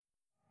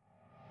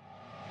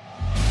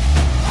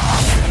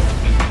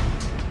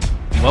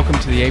Welcome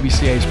to the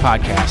ABCA's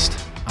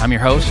Podcast. I'm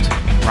your host,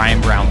 Ryan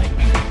Brownlee.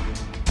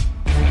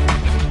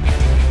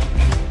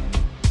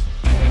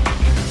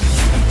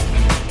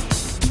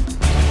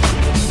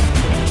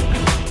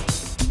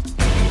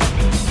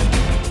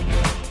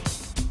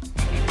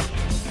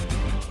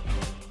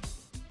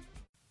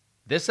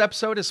 This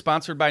episode is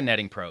sponsored by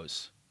Netting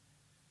Pros.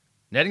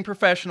 Netting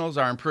professionals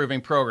are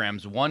improving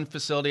programs one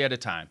facility at a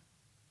time.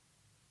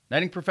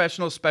 Netting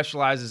Professionals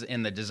specializes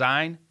in the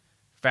design,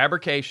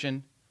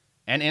 fabrication,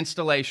 and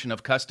installation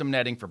of custom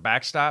netting for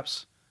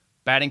backstops,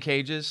 batting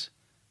cages,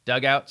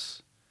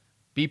 dugouts,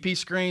 BP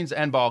screens,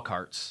 and ball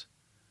carts.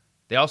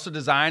 They also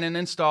design and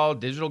install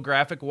digital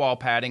graphic wall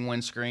padding,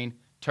 windscreen,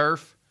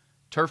 turf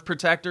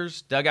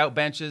protectors, dugout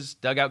benches,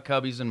 dugout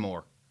cubbies, and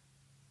more.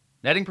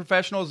 Netting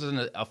Professionals is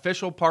an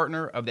official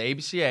partner of the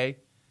ABCA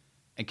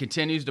and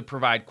continues to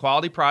provide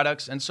quality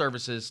products and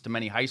services to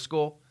many high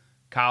school,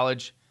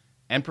 college,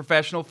 and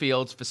professional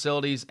fields,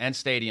 facilities, and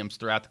stadiums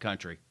throughout the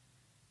country.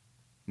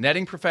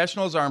 Netting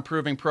Professionals are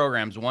improving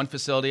programs one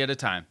facility at a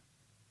time.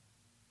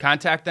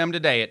 Contact them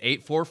today at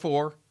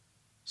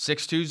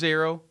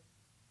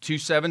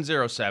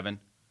 844-620-2707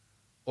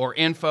 or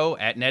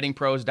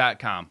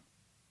info@nettingpros.com.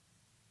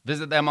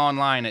 Visit them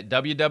online at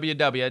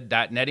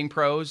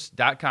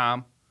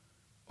www.nettingpros.com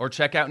or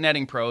check out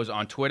Netting Pros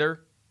on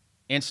Twitter,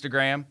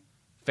 Instagram,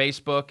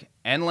 Facebook,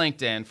 and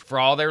LinkedIn for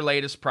all their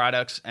latest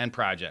products and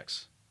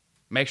projects.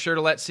 Make sure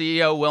to let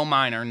CEO Will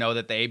Miner know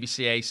that the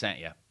ABCA sent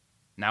you.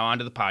 Now on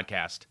to the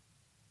podcast.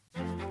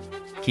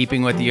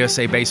 Keeping with the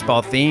USA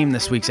Baseball theme,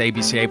 this week's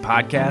ABCA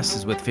Podcast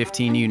is with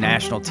 15U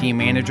National Team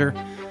Manager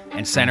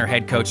and Center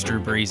Head Coach Drew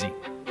Briese.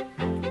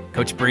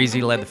 Coach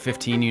Briese led the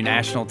 15U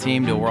National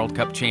Team to a World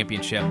Cup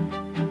championship.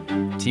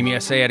 Team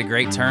USA had a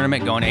great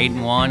tournament, going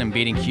 8-1 and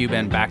beating Cuba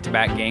in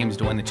back-to-back games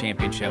to win the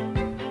championship.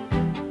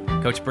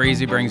 Coach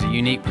Briese brings a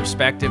unique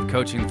perspective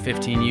coaching the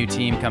 15U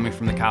team coming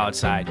from the college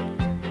side.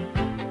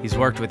 He's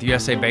worked with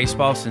USA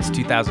Baseball since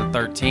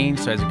 2013,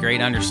 so has a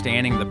great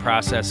understanding of the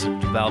process of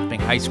developing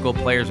high school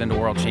players into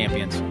world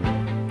champions.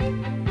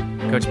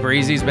 Coach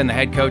Briese has been the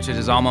head coach at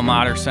his alma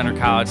mater, Center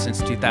College, since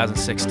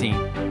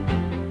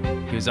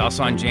 2016. He was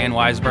also on Jan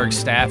Weisberg's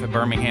staff at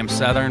Birmingham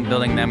Southern,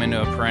 building them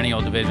into a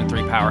perennial Division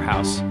III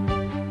powerhouse.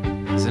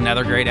 This is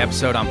another great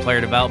episode on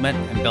player development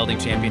and building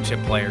championship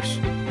players.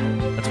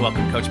 Let's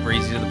welcome Coach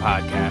Briese to the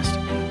podcast.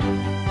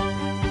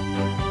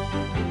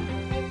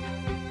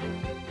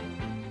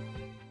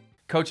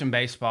 Coaching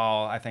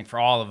baseball, I think for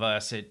all of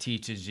us, it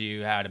teaches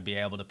you how to be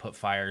able to put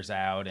fires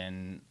out,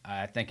 and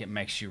I think it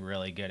makes you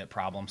really good at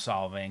problem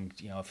solving.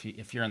 You know,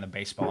 if you're in the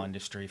baseball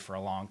industry for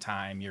a long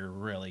time, you're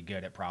really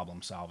good at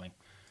problem solving.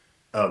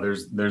 Oh,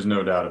 there's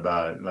no doubt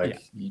about it. Like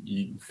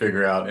you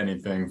figure out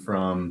anything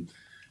from,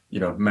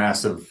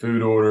 massive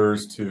food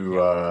orders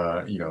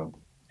to,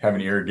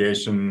 having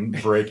irrigation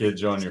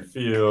breakage on your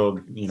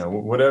field,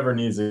 whatever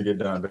needs to get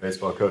done,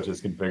 baseball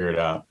coaches can figure it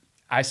out.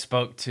 I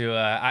spoke to,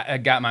 I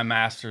got my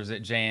master's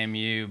at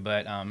JMU,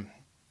 but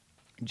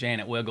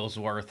Janet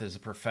Wigglesworth is a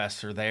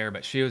professor there,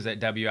 but she was at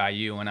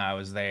WIU when I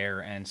was there,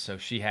 and so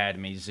she had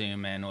me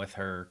Zoom in with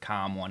her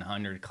COM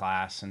 100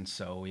 class, and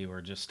so we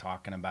were just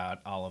talking about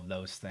all of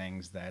those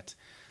things that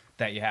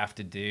you have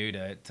to do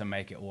to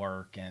make it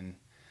work, and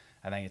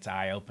I think it's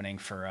eye-opening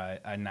for a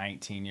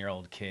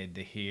 19-year-old kid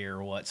to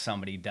hear what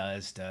somebody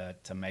does to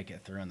make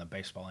it through in the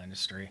baseball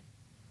industry.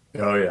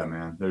 Oh yeah,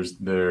 man.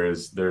 There's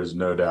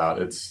no doubt.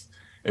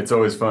 It's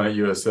always fun at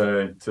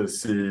USA to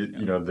see,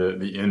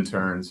 the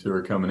interns who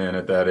are coming in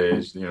at that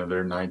age,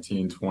 they're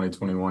 19, 20,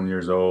 21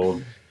 years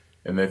old,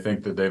 and they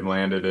think that they've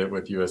landed it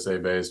with USA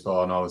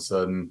Baseball, and all of a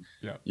sudden,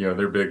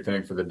 their big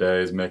thing for the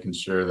day is making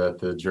sure that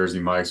the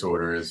Jersey Mike's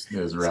order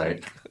is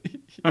right.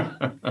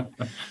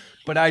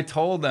 But I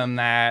told them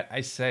that, I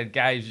said,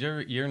 guys,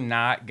 you're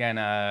not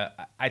gonna,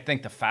 I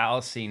think the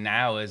fallacy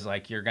now is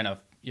like you're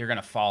gonna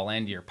fall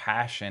into your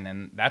passion,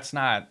 and that's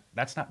not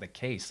the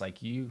case.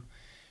 Like you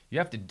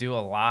have to do a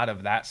lot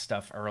of that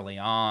stuff early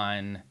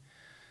on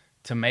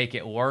to make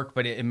it work,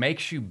 but it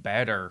makes you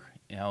better.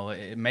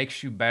 It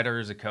makes you better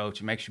as a coach.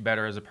 It makes you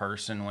better as a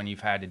person when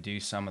you've had to do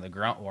some of the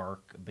grunt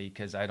work,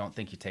 because I don't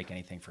think you take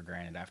anything for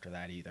granted after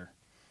that either.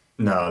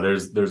 No,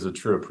 there's a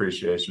true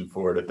appreciation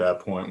for it at that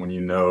point when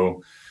you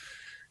know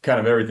kind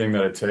of everything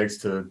that it takes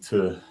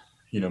to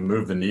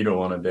move the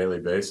needle on a daily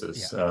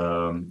basis,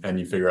 and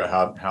you figure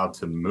out how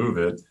to move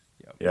it.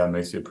 It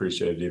makes you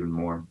appreciate it even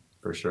more,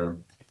 for sure.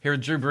 Here,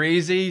 Drew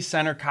Briese,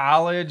 Center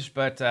College,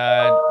 but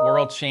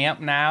world champ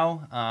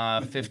now,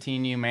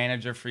 15U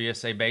manager for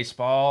USA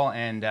Baseball,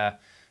 and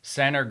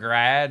Center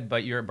grad,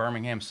 but you're at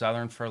Birmingham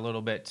Southern for a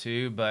little bit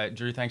too. But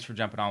Drew, thanks for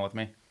jumping on with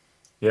me.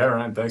 Yeah,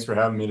 Ryan, thanks for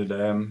having me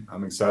today.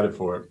 I'm excited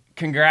for it.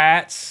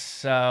 Congrats.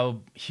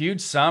 So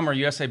huge summer.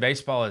 USA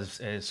Baseball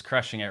is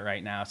crushing it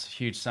right now. It's a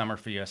huge summer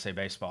for USA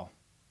Baseball.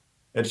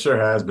 It sure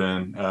has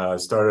been.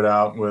 Started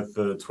out with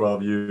the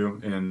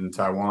 12U in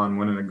Taiwan,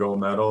 winning a gold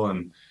medal,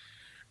 and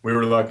we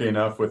were lucky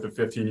enough with the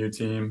 15U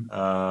team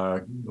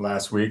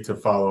last week to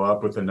follow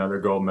up with another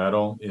gold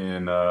medal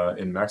in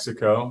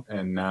Mexico,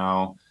 and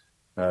now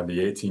The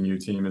 18U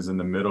team is in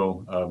the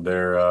middle of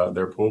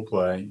their pool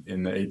play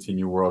in the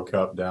 18U World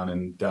Cup down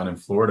in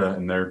Florida,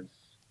 and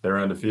they're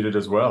undefeated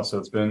as well. So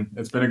it's been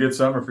a good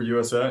summer for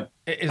USA.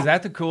 Is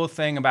that the cool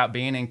thing about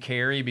being in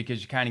Cary,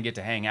 because you kind of get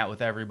to hang out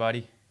with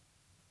everybody?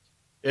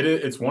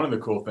 It's one of the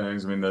cool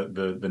things. I mean,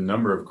 the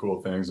number of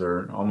cool things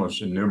are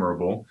almost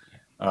innumerable.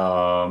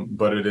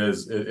 But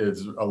it's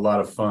a lot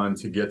of fun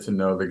to get to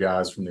know the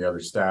guys from the other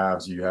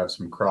staffs. You have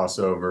some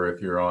crossover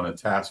if you're on a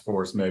task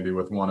force, maybe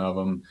with one of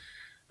them.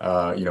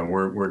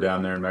 We're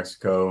down there in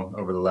Mexico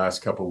over the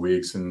last couple of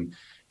weeks and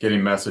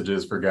getting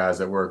messages for guys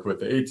that work with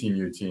the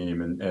 18U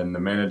team and the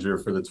manager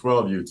for the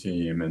 12U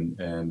team.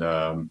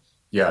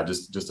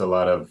 Just a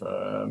lot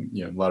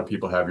of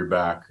people have your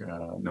back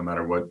no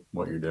matter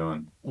what you're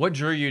doing. What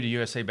drew you to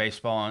USA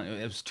Baseball?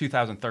 It was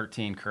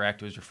 2013,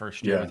 correct? It was your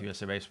first year with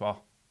USA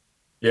Baseball?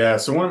 Yeah,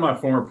 so one of my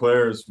former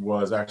players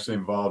was actually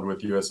involved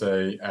with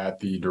USA at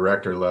the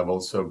director level.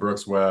 So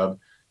Brooks Webb,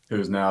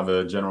 who's now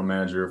the general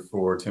manager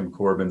for Tim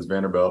Corbin's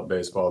Vanderbilt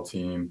baseball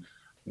team,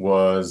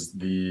 was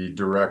the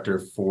director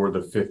for the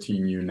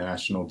 15U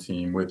national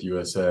team with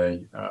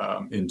USA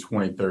in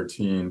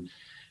 2013.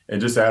 And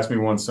just asked me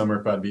one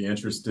summer if I'd be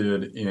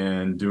interested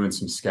in doing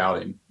some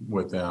scouting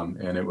with them.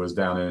 And it was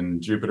down in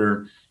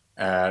Jupiter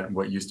at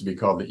what used to be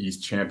called the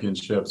East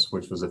Championships,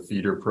 which was a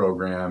feeder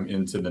program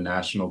into the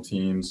national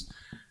teams.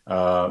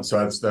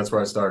 So that's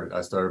where I started.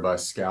 I started by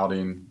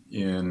scouting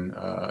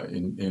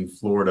in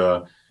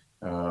Florida,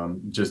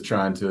 just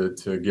trying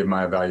to give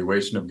my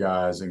evaluation of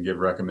guys and give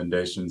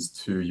recommendations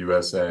to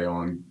USA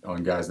on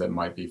guys that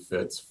might be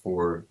fits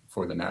for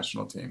the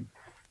national team.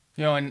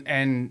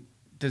 And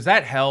does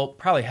that help?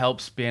 Probably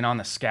helps being on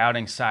the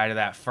scouting side of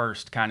that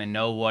first, kind of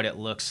know what it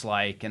looks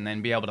like, and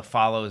then be able to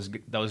follow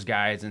those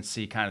guys and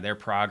see kind of their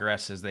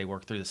progress as they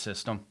work through the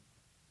system.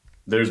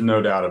 There's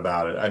no doubt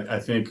about it. I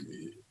think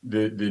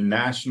the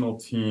national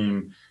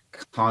team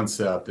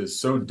concept is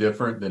so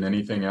different than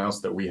anything else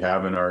that we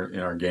have in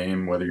our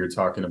game, whether you're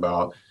talking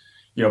about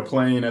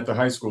playing at the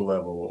high school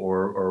level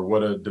or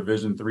what a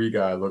Division III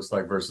guy looks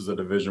like versus a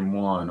Division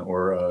I,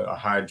 or a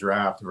high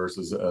draft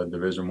versus a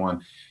Division I.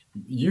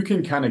 You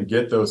can kind of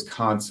get those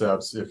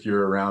concepts if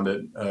you're around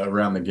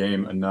the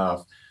game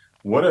enough.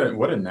 What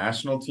a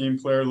national team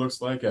player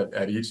looks like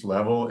at each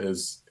level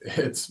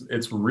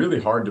it's really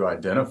hard to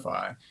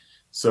identify.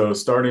 So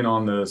starting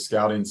on the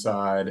scouting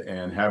side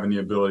and having the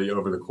ability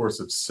over the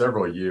course of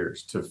several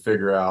years to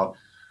figure out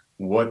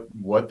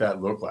what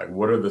that looked like,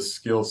 what are the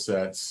skill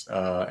sets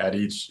at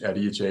each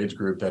age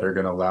group that are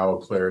going to allow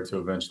a player to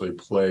eventually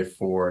play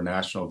for a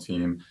national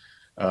team.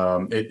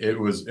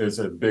 It's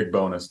a big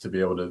bonus to be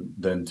able to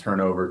then turn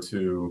over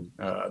to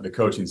the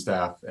coaching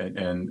staff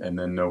and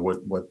then know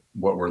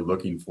what we're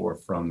looking for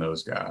from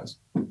those guys.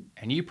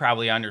 And you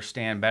probably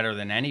understand better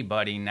than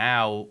anybody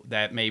now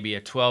that maybe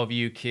a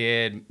 12U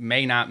kid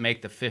may not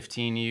make the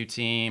 15U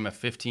team, a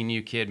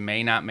 15U kid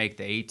may not make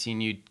the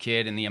 18U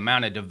kid, and the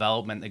amount of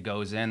development that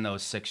goes in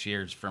those 6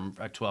 years from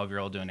a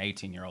 12-year-old to an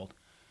 18-year-old.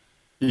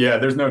 Yeah,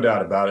 there's no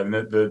doubt about it. And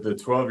the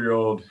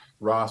 12-year-old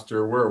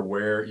roster, we're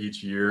aware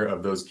each year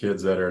of those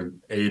kids that are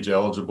age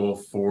eligible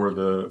for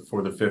the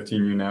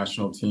 15U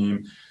national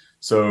team.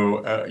 So,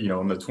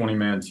 on the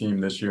 20-man team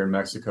this year in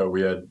Mexico,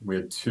 we had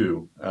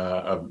two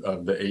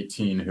of the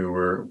 18 who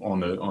were on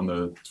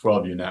the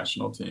 12U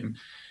national team.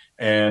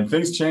 And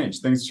things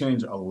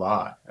change a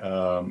lot.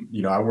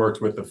 I worked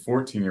with the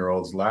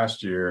 14-year-olds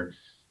last year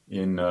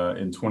in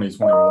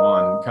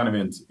 2021, kind of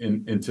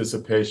in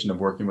anticipation of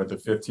working with the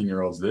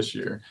 15-year-olds this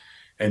year.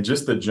 And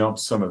just the jump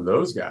some of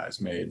those guys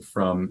made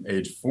from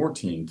age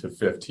 14 to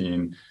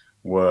 15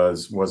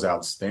 was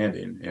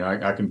outstanding.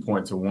 I can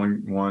point to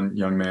one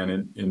young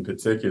man in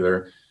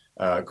particular,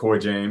 Coy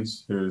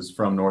James, who's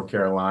from North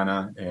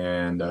Carolina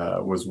and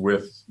was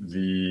with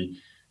the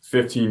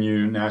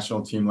 15U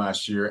national team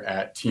last year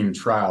at team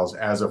trials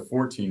as a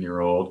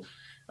 14-year-old.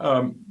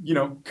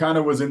 Kind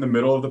of was in the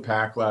middle of the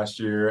pack last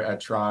year at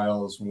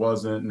trials,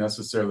 wasn't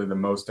necessarily the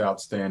most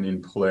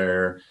outstanding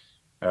player.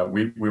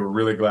 We were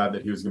really glad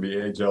that he was going to be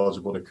age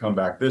eligible to come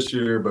back this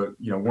year, but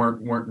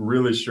weren't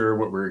really sure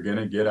what we were going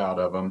to get out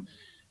of him.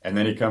 And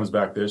then he comes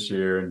back this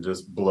year and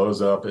just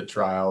blows up at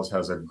trials,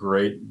 has a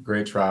great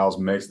trials,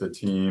 makes the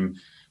team.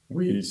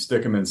 We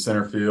stick him in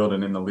center field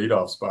and in the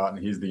leadoff spot,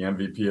 and he's the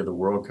MVP of the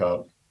World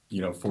Cup,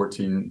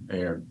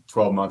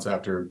 12 months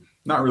after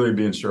not really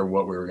being sure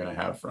what we were going to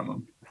have from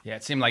him. Yeah,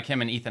 it seemed like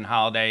him and Ethan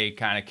Holiday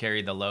kind of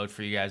carried the load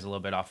for you guys a little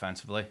bit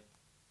offensively.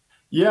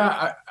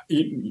 Yeah,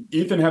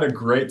 Ethan had a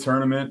great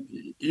tournament.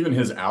 Even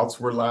his outs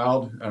were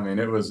loud. I mean,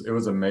 it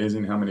was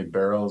amazing how many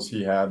barrels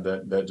he had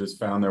that just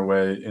found their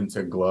way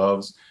into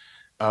gloves.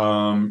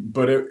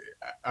 But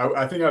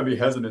I think I'd be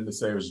hesitant to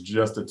say it was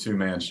just a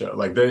two-man show.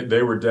 Like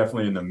they were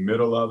definitely in the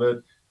middle of it,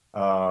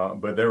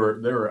 but there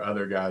were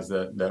other guys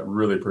that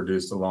really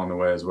produced along the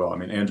way as well. I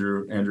mean,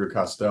 Andrew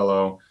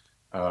Costello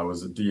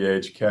was a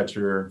DH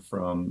catcher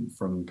from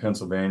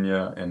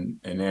Pennsylvania, and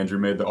Andrew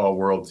made the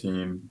all-world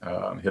team,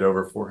 hit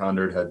over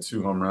 400, had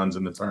 2 home runs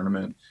in the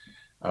tournament.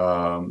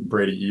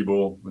 Brady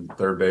Ebel,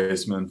 third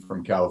baseman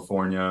from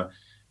California,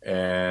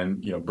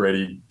 And,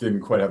 Brady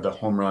didn't quite have the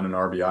home run and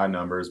RBI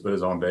numbers, but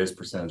his on base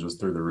percentage was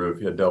through the roof.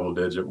 He had double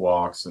digit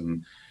walks.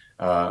 And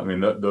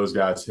those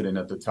guys hitting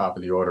at the top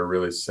of the order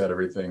really set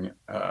everything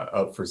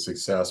up for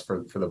success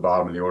for the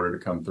bottom of the order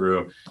to come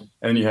through.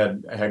 And you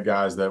had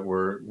guys that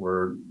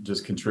were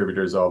just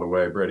contributors all the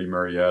way. Brady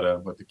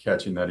Murrieta, with the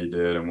catching that he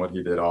did and what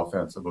he did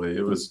offensively,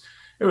 it was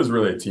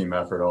really a team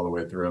effort all the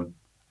way through.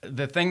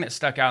 The thing that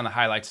stuck out in the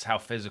highlights is how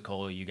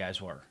physical you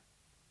guys were.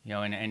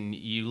 And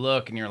you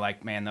look and you're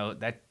like, man,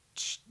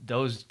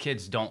 those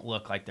kids don't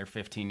look like they're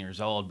 15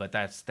 years old, but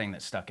that's the thing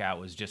that stuck out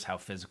was just how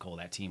physical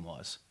that team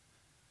was.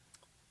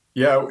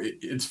 Yeah,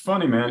 it's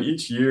funny, man.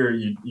 Each year,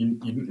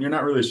 you're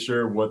not really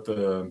sure what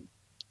the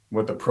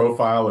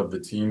profile of the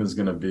team is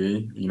going to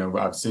be.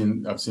 I've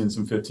seen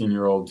some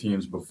 15-year-old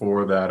teams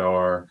before that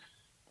are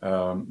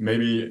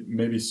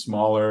maybe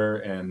smaller,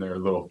 and they're a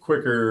little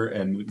quicker,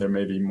 and they're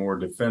maybe more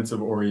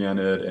defensive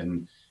oriented,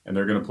 and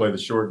they're going to play the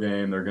short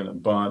game. They're going to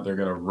bunt. They're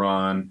going to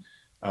run.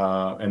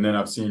 And then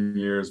I've seen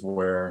years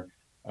where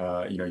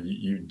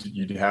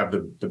you have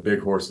the big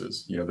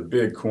horses, the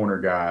big corner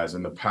guys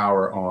and the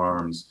power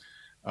arms.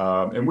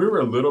 And we were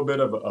a little bit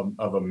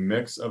of a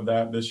mix of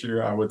that this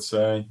year, I would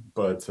say.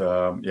 But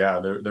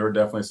there were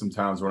definitely some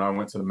times when I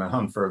went to the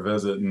mound for a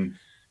visit, and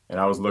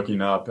I was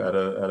looking up at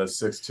a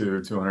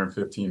 6'2",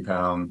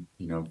 215-pound,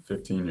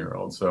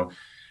 15-year-old. So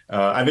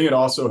I think it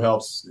also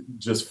helps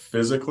just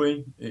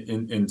physically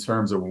in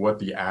terms of what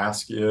the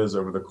ask is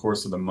over the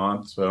course of the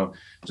month. So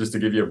just to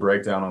give you a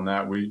breakdown on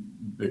that,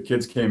 the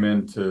kids came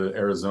into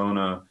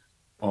Arizona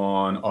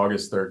on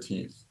August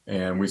 13th,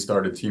 and we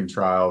started team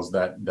trials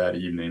that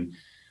evening.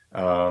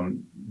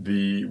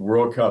 The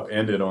World Cup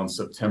ended on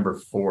September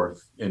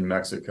 4th in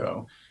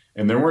Mexico.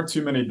 And there weren't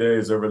too many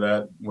days over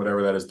that,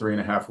 whatever that is,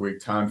 3.5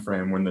 week time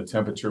frame when the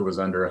temperature was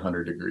under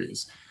 100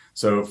 degrees.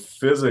 So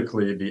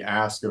physically, the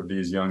ask of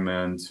these young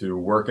men to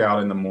work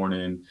out in the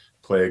morning,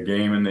 play a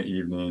game in the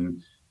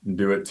evening, and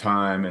do it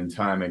time and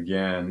time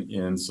again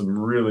in some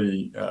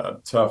really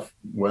tough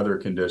weather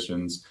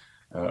conditions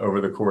over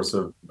the course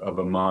of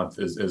a month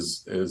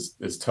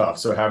is tough.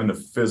 So having the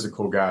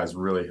physical guys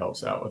really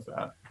helps out with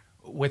that.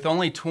 With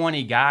only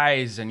 20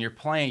 guys, and you were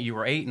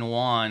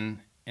 8-1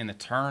 in the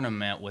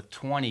tournament with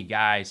 20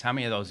 guys. How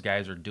many of those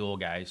guys are dual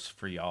guys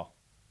for y'all?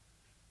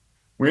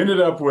 We ended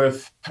up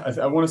with,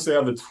 I want to say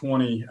out of the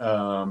 20,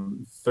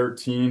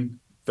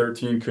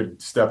 13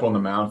 could step on the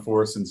mound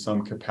for us in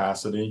some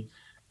capacity.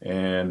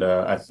 And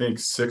I think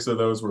 6 of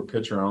those were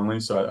pitcher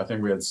only. So I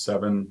think we had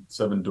seven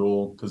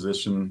dual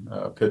position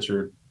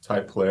pitcher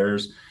type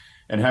players.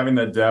 And having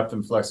that depth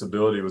and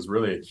flexibility was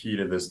really a key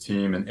to this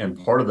team,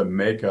 and part of the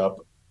makeup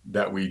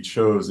that we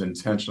chose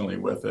intentionally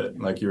with it.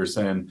 Like you were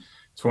saying,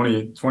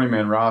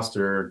 20-man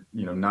roster,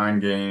 9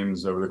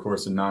 games over the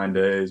course of 9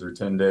 days or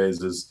 10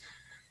 days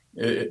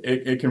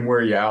it can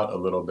wear you out a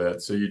little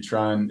bit. So you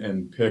try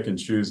and pick and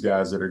choose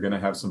guys that are going to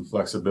have some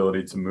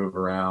flexibility to move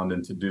around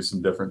and to do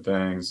some different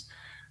things.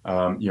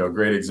 A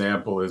great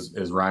example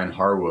is Ryan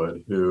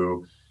Harwood,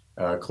 who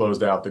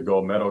closed out the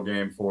gold medal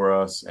game for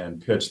us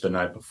and pitched the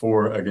night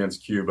before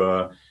against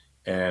Cuba,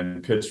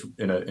 and pitched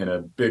in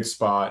a big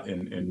spot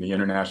in the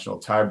international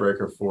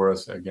tiebreaker for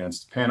us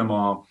against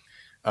Panama.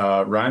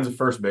 Ryan's a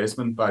first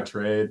baseman by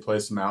trade,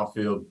 plays some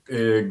outfield,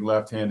 big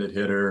left-handed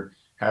hitter,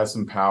 has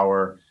some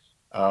power.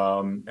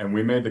 And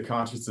we made the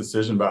conscious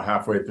decision about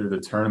halfway through the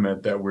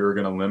tournament that we were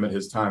going to limit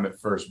his time at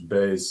first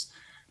base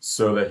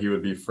so that he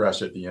would be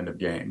fresh at the end of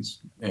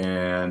games.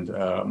 And,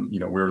 we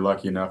were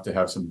lucky enough to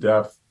have some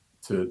depth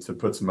to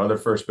put some other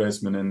first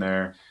basemen in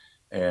there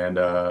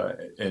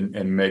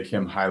and make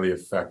him highly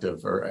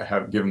effective,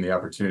 or give him the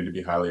opportunity to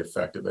be highly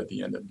effective at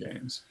the end of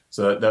games.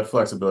 So that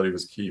flexibility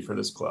was key for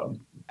this club.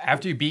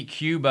 After you beat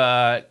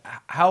Cuba,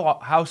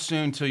 how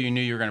soon till you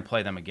knew you were going to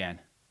play them again?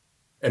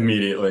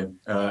 Immediately.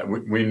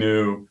 We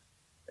knew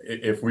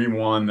if we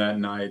won that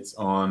night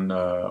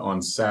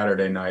on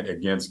Saturday night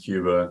against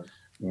Cuba,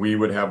 we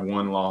would have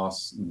 1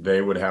 loss,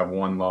 they would have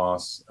 1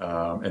 loss,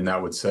 and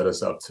that would set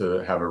us up to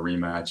have a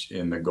rematch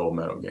in the gold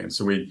medal game.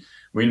 So we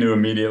knew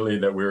immediately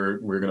that we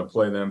were going to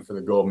play them for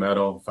the gold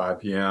medal, 5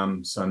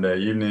 p.m. Sunday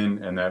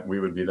evening, and that we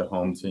would be the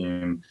home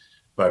team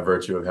by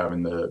virtue of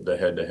having the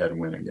head-to-head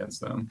win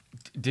against them.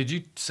 Did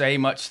you say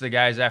much to the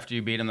guys after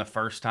you beat them the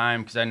first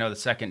time? Because I know the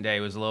second day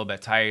was a little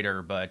bit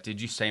tighter, but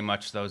did you say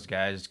much to those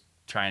guys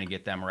trying to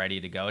get them ready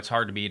to go? It's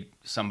hard to beat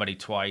somebody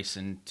twice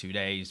in 2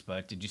 days,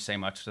 but did you say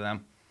much to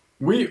them?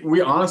 We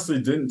honestly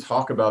didn't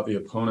talk about the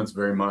opponents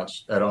very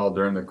much at all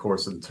during the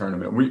course of the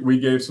tournament. We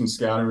gave some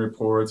scouting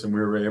reports, and we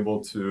were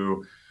able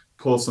to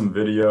pull some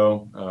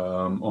video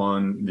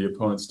on the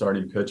opponent's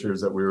starting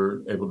pitchers that we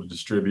were able to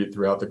distribute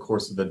throughout the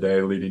course of the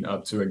day leading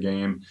up to a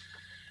game.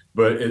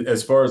 But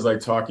as far as like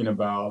talking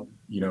about,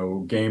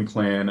 game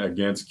plan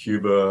against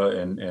Cuba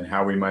and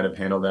how we might have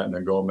handled that in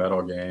the gold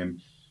medal game,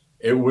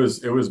 it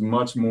was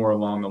much more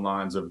along the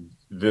lines of,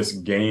 this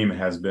game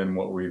has been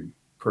what we've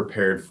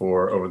prepared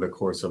for over the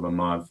course of a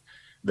month.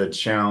 The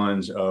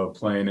challenge of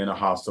playing in a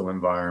hostile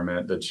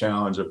environment, the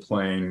challenge of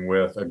playing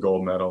with a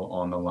gold medal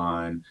on the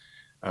line,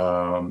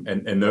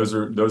 And those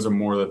are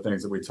more of the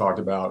things that we talked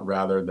about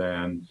rather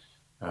than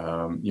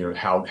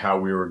how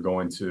we were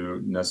going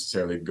to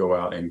necessarily go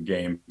out and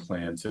game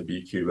plan to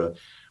beat Cuba.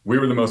 We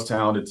were the most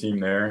talented team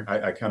there.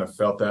 I kind of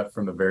felt that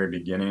from the very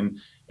beginning.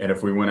 And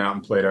if we went out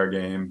and played our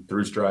game,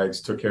 threw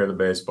strikes, took care of the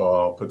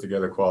baseball, put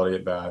together quality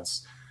at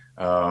bats,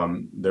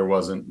 there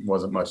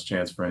wasn't much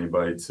chance for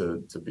anybody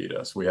to beat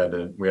us. We had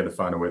to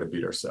find a way to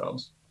beat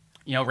ourselves.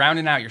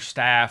 Rounding out your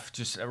staff,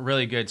 just a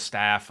really good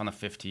staff on the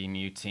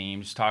 15U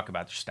team. Just talk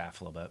about your staff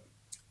a little bit.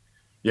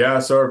 Yeah,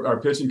 so our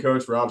pitching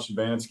coach, Rob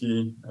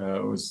Shabansky,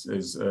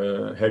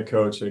 is head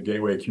coach at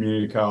Gateway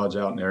Community College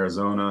out in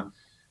Arizona.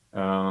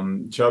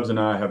 Chubbs and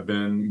I have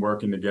been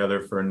working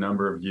together for a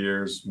number of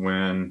years.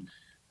 When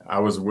I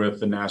was with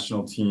the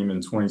national team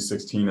in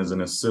 2016 as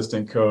an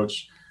assistant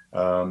coach,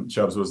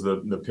 Chubbs was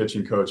the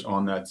pitching coach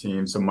on that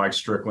team. So Mike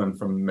Strickland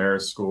from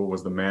Marist School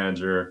was the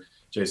manager.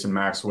 Jason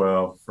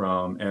Maxwell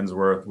from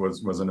Ensworth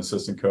was an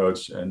assistant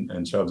coach,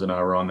 and Chubbs and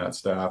I were on that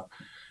staff.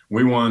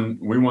 We won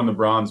the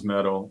bronze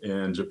medal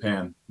in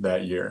Japan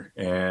that year,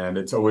 and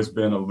it's always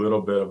been a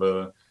little bit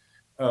of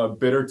a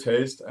bitter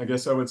taste, I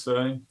guess I would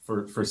say,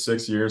 for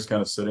 6 years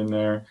kind of sitting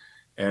there.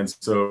 And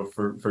so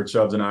for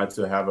Chubbs and I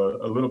to have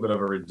a little bit of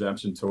a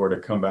redemption tour to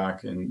come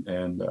back and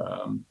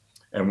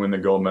win the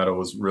gold medal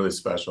was really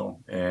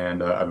special.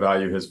 And I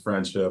value his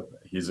friendship.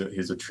 He's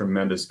a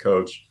tremendous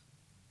coach.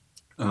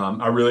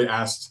 I really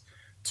asked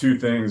two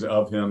things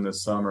of him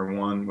this summer.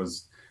 One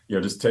was,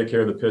 just take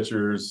care of the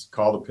pitchers,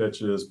 call the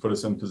pitches, put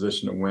us in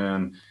position to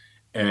win.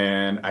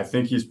 And I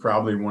think he's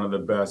probably one of the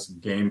best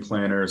game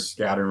planners,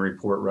 scouting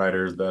report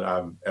writers that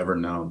I've ever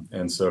known.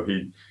 And so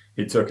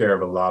he took care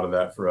of a lot of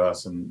that for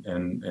us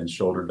and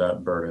shouldered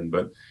that burden.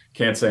 But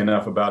can't say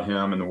enough about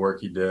him and the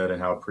work he did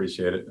and how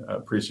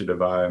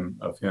appreciative I am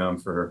of him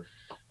for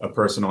a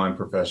personal and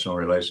professional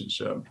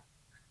relationship.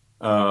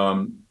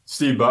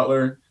 Steve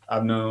Butler,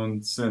 I've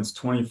known since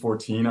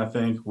 2014, I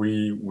think.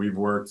 We've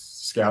worked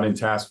scouting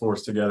task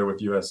force together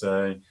with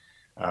USA.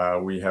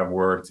 We have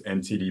worked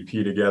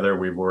NTDP together.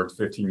 We've worked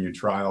 15U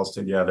trials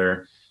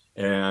together.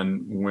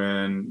 And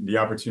when the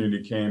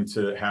opportunity came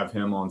to have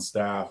him on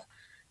staff,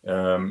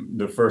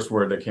 the first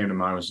word that came to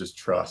mind was just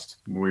trust.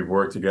 We've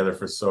worked together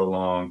for so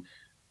long.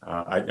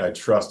 I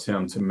trust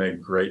him to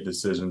make great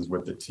decisions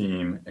with the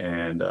team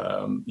and,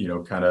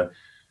 kind of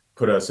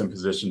put us in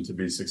position to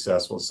be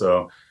successful.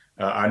 So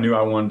I knew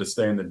I wanted to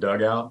stay in the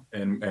dugout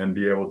and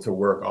be able to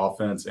work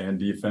offense and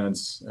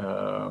defense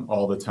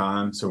all the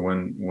time. So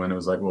when it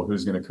was like, well,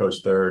 who's going to coach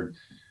third,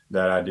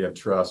 that idea of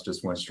trust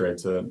just went straight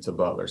to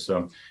Butler.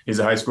 So he's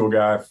a high school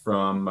guy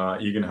from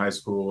Egan High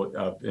School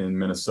up in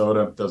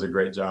Minnesota, does a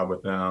great job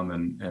with them,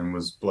 and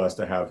was blessed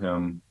to have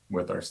him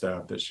with our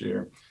staff this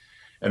year.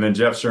 And then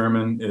Jeff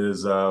Sherman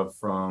is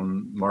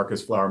from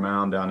Marcus Flower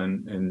Mound down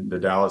in the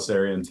Dallas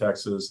area in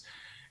Texas.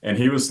 And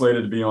he was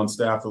slated to be on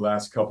staff the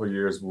last couple of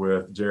years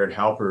with Jared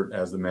Halpert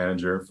as the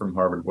manager from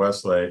Harvard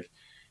Westlake.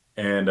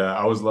 And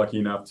I was lucky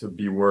enough to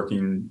be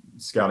working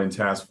scouting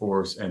task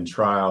force and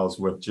trials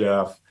with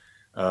Jeff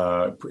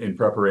in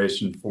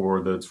preparation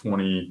for the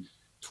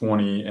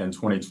 2020 and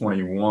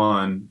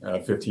 2021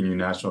 15U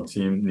national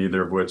team,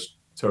 neither of which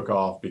took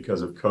off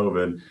because of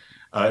COVID.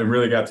 And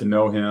really got to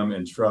know him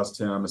and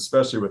trust him,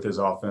 especially with his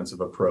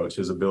offensive approach,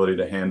 his ability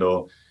to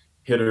handle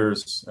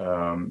hitters,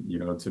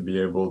 to be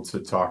able to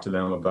talk to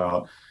them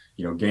about,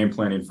 game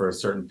planning for a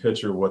certain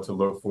pitcher, what to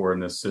look for in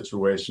this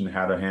situation,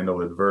 how to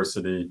handle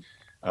adversity.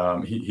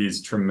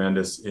 He's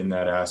tremendous in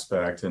that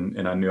aspect.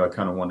 And I knew I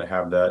kind of wanted to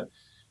have that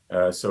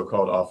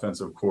so-called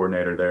offensive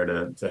coordinator there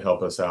to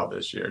help us out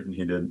this year. And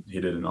he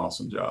did an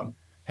awesome job.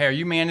 Hey, are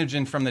you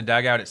managing from the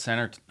dugout at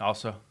center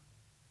also?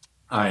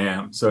 I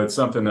am. So it's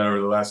something that over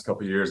the last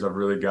couple of years, I've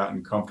really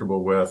gotten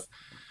comfortable with.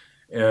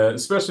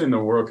 Especially in the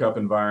World Cup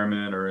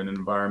environment or in an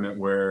environment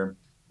where,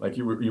 like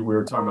we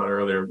were talking about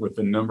earlier, with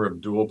the number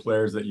of dual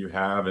players that you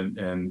have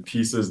and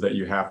pieces that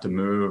you have to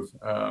move,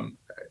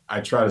 I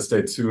try to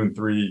stay 2 and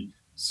 3,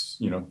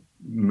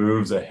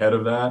 moves ahead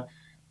of that.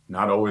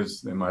 Not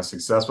always am I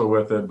successful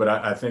with it, but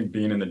I think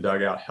being in the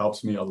dugout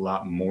helps me a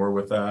lot more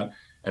with that.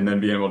 And then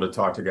being able to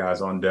talk to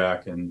guys on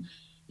deck and,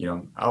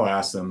 I'll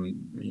ask them,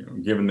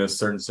 given this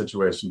certain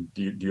situation,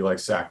 do you like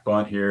sack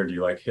bunt here? Do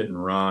you like hit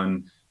and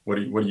run? What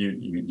do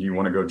you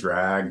want to go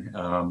drag,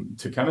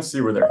 to kind of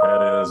see where their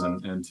head is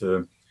and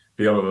to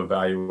be able to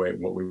evaluate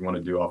what we want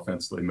to do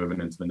offensively moving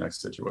into the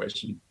next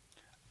situation.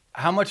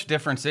 How much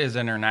difference is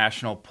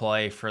international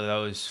play for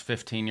those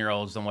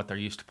 15-year-olds than what they're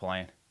used to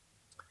playing?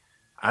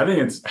 I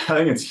think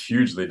it's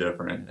hugely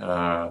different.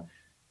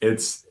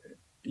 It's,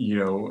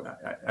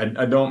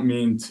 I don't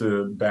mean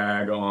to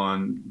bag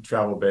on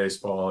travel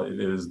baseball. It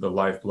is the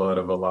lifeblood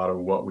of a lot of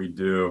what we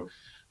do.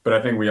 But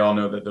I think we all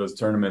know that those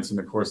tournaments in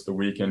the course of the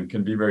weekend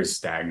can be very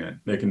stagnant.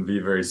 They can be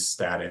very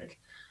static.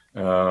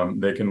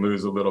 They can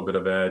lose a little bit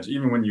of edge,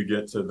 even when you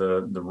get to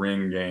the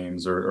ring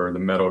games or the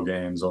medal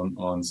games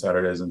on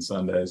Saturdays and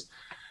Sundays.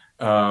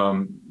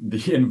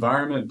 The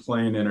environment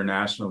playing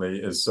internationally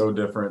is so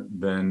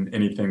different than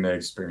anything they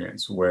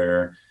experience,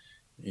 where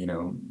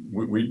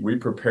we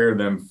prepare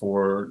them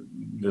for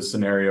the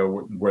scenario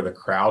where the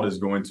crowd is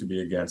going to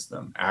be against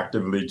them,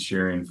 actively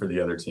cheering for the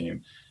other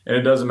team. And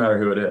it doesn't matter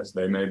who it is.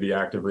 They may be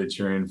actively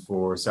cheering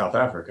for South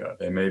Africa.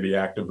 They may be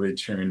actively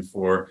cheering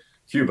for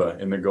Cuba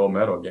in the gold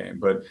medal game,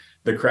 but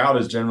the crowd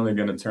is generally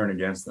going to turn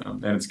against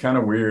them. And it's kind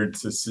of weird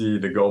to see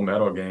the gold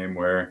medal game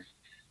where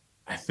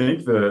I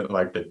think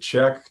the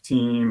Czech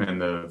team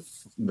and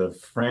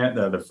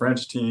the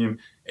French team,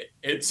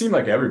 it seemed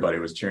like everybody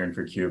was cheering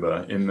for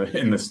Cuba in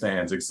the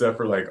stands, except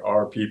for like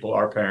our people,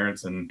 our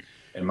parents, and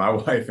my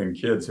wife and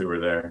kids who were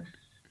there.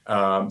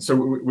 So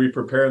we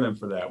prepare them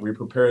for that. We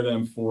prepare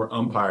them for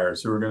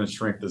umpires who are going to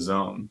shrink the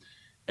zone.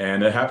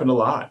 And it happened a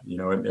lot.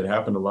 It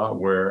happened a lot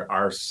where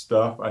our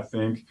stuff, I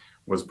think,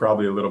 was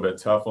probably a little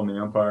bit tough on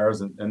the umpires,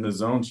 and the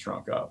zone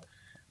shrunk up.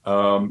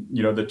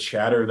 The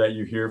chatter that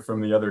you hear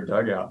from the other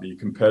dugout, the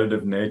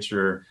competitive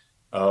nature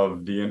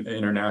of the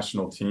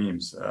international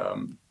teams,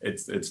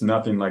 it's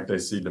nothing like they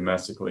see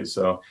domestically.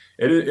 So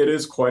it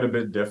is quite a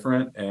bit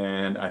different.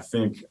 And I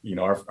think,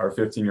 our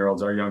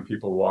 15-year-olds, our young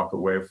people walk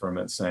away from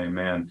it saying,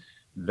 man,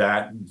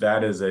 that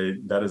is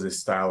a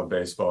style of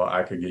baseball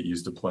I could get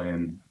used to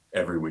playing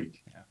every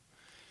week.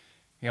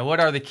 Yeah.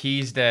 What are the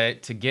keys to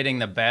getting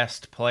the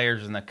best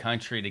players in the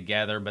country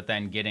together, but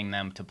then getting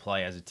them to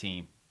play as a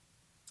team?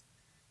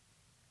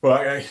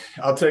 Well,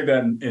 I'll take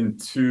that in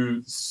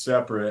two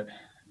separate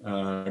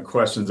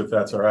questions, if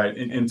that's all right.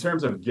 In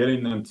terms of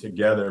getting them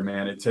together,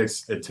 man, it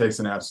takes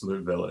an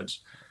absolute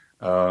village.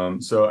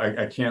 So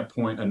I can't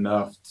point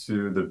enough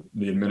to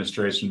the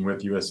administration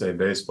with USA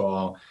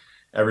Baseball,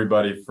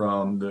 everybody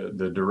from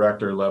the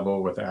director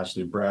level with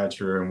Ashley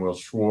Bratcher and Will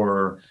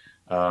Schwarr,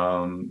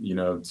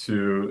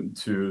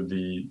 to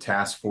the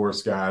task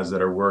force guys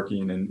that are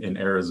working in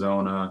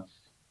Arizona,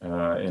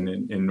 and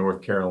in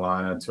North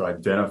Carolina to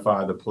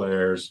identify the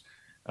players,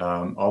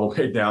 all the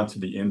way down to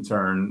the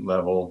intern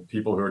level,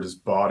 people who are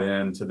just bought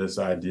into this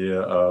idea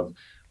of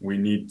we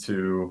need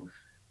to,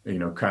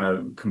 kind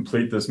of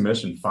complete this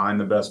mission, find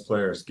the best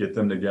players, get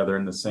them together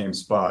in the same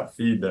spot,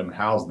 feed them,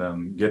 house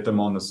them, get them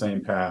on the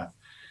same path.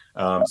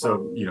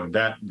 So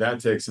that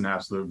takes an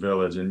absolute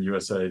village, and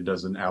USA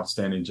does an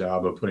outstanding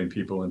job of putting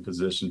people in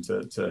position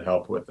to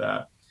help with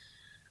that.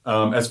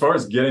 As far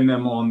as getting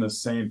them on the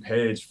same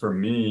page, for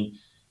me,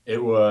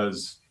 it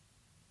was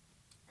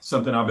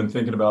something I've been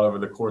thinking about over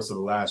the course of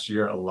the last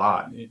year a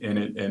lot. And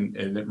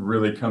it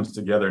really comes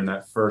together in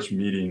that first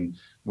meeting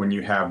when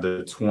you have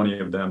the 20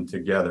 of them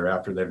together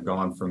after they've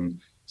gone from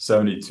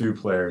 72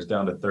 players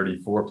down to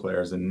 34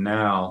 players. And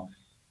now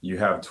you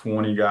have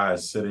 20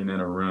 guys sitting in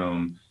a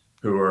room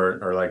who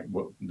are like,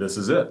 well, this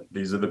is it.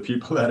 These are the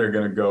people that are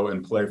going to go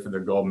and play for the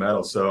gold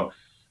medal. So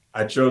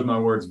I chose my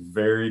words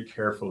very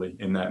carefully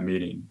in that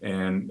meeting.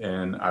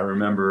 And I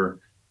remember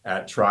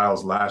at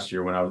trials last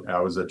year when I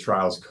was a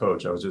trials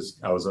coach, I was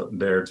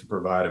there to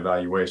provide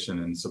evaluation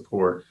and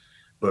support,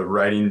 but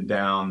writing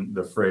down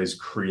the phrase,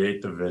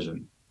 create the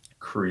vision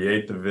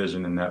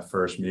in that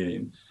first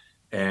meeting.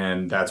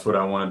 And that's what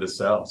I wanted to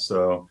sell.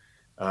 So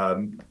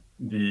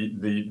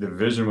the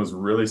vision was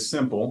really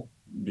simple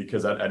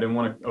because I didn't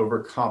want to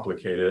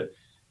overcomplicate it.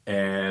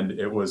 And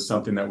it was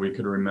something that we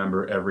could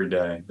remember every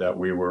day that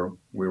we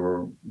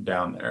were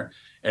down there.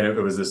 And it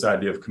was this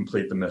idea of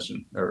complete the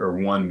mission or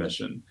one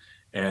mission.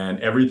 And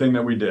everything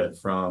that we did,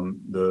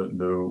 from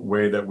the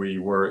way that we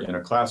were in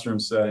a classroom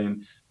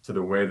setting, to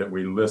the way that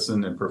we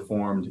listened and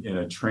performed in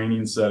a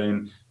training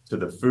setting, to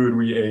the food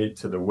we ate,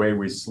 to the way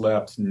we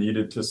slept,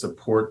 needed to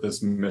support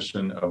this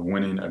mission of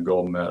winning a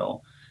gold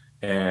medal.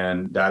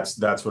 And that's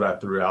what I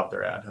threw out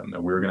there at him,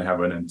 that we were going to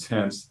have an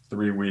intense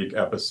 3-week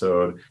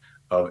episode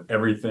of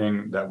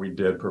everything that we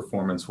did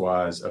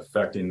performance-wise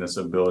affecting this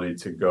ability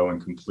to go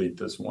and complete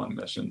this one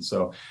mission.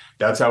 So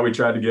that's how we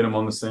tried to get them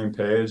on the same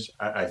page.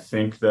 I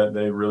think that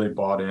they really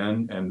bought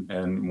in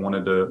and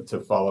wanted to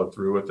follow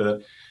through with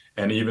it.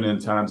 And even in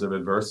times of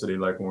adversity,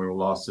 like when we were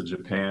lost to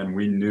Japan,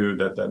 we knew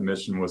that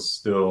mission was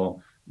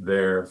still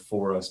there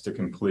for us to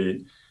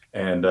complete.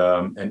 And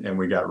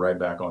we got right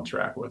back on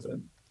track with it.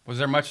 Was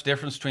there much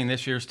difference between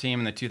this year's team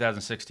and the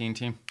 2016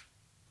 team?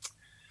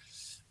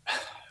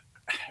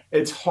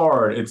 It's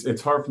hard.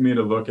 It's hard for me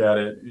to look at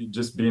it,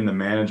 just being the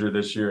manager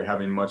this year,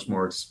 having much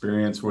more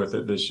experience with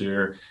it this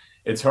year.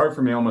 It's hard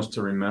for me almost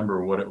to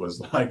remember what it was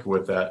like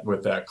with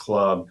that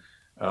club,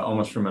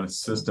 almost from an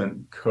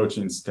assistant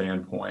coaching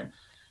standpoint.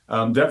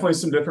 Definitely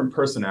some different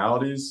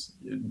personalities,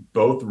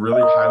 both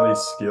really highly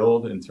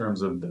skilled in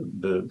terms of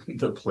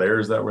the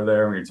players that were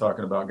there. When you're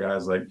talking about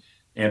guys like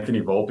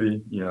Anthony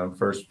Volpe,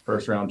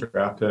 first round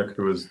draft pick,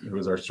 who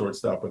was our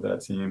shortstop with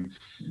that team.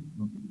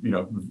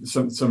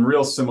 Some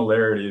real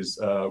similarities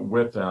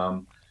with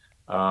them,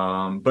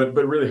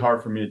 but really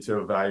hard for me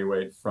to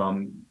evaluate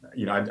from.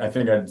 I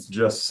think it's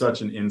just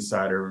such an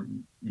insider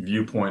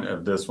viewpoint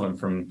of this one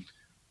from,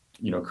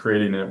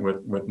 creating it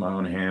with my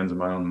own hands and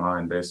my own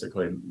mind.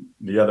 Basically,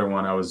 the other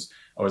one I was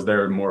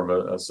there more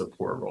of a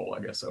support role,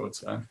 I guess I would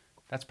say.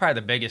 That's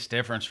probably the biggest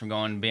difference from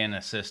being an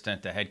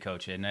assistant to head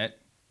coach, isn't it?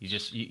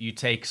 You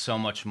take so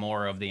much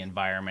more of the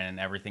environment and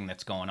everything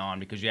that's going on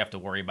because you have to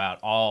worry about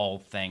all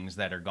things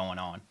that are going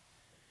on.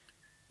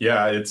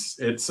 Yeah, it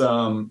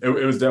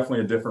was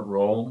definitely a different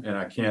role, and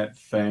I can't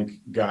thank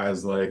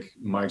guys like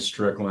Mike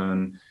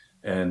Strickland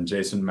and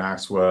Jason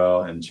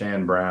Maxwell and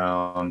Chan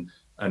Brown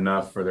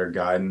enough for their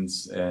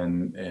guidance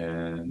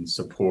and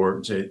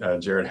support.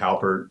 Jared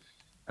Halpert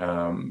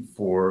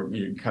for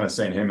kind of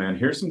saying, "Hey, man,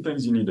 here's some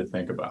things you need to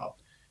think about,"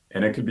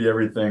 and it could be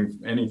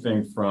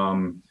anything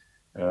from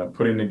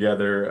putting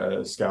together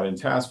a scouting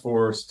task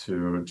force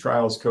to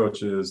trials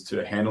coaches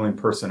to handling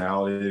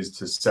personalities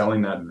to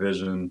selling that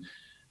vision.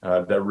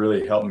 That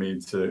really helped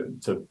me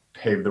to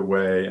pave the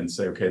way and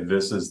say, okay,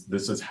 this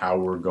is how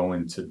we're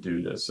going to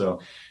do this. So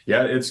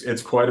yeah,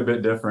 it's quite a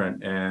bit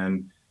different,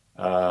 and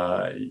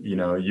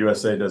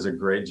USA does a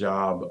great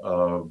job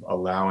of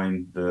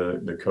allowing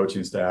the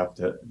coaching staff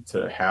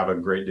to have a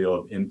great deal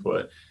of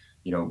input.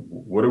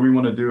 What do we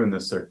want to do in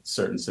this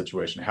certain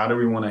situation? How do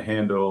we want to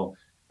handle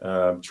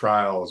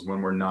trials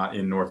when we're not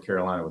in North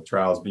Carolina, with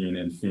trials being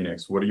in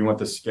Phoenix? What do you want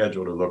the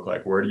schedule to look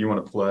like? Where do you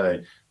want to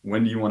play?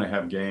 When do you want to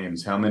have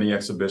games? How many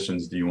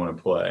exhibitions do you want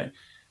to play?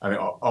 I mean,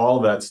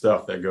 all that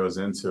stuff that goes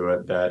into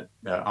it that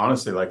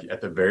honestly, like at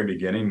the very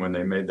beginning when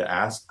they made the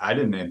ask, I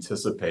didn't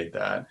anticipate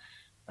that.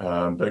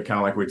 But kind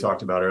of like we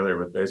talked about earlier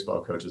with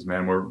baseball coaches,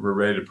 man, we're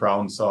ready to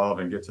problem solve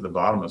and get to the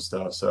bottom of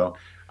stuff. So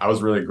I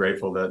was really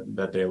grateful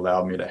that they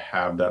allowed me to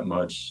have that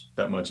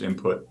much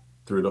input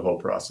through the whole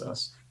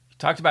process.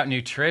 Talked about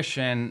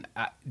nutrition.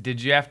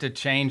 Did you have to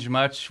change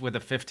much with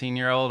a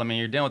 15-year-old? I mean,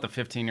 you're dealing with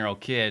a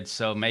 15-year-old kid,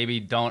 so maybe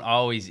don't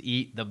always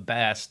eat the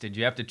best. Did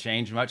you have to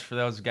change much for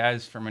those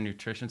guys from a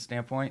nutrition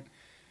standpoint?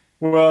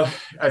 Well,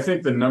 I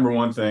think the number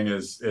one thing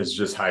is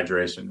just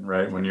hydration,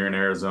 right? When you're in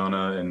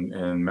Arizona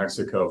and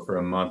Mexico for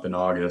a month in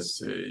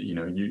August,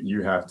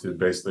 you have to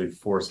basically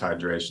force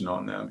hydration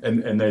on them,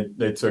 and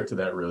they took to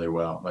that really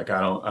well. Like I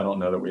don't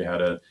know that we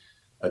had a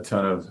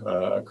ton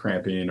of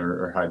cramping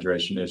or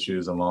hydration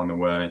issues along the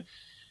way.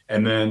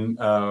 And then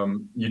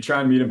you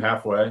try and meet them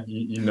halfway.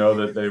 You know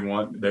that they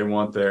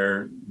want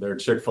their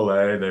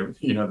Chick-fil-A,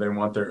 they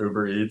want their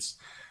Uber Eats.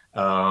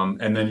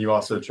 And then you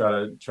also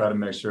try to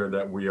make sure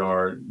that we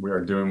are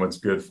doing what's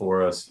good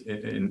for us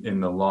in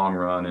the long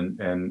run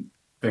and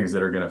things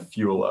that are going to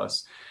fuel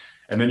us.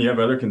 And then you have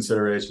other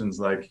considerations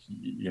like,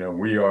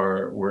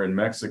 we're in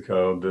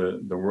Mexico,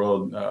 the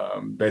World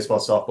Baseball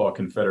Softball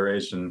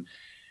Confederation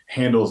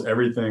handles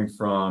everything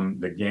from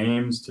the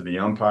games to the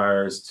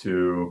umpires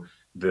to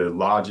the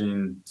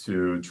lodging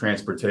to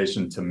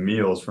transportation to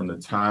meals from the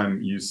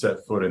time you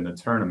set foot in the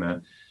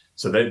tournament.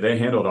 So they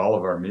handled all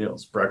of our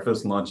meals.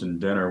 Breakfast, lunch, and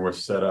dinner were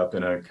set up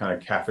in a kind of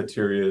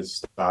cafeteria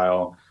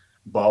style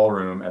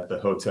ballroom at the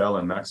hotel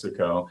in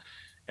Mexico.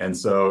 And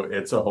so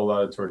it's a whole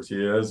lot of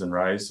tortillas and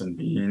rice and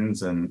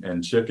beans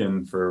and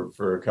chicken for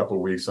a couple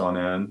of weeks on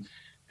end.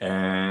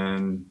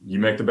 And you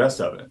make the best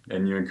of it,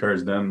 and you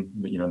encourage them,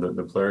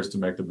 the players, to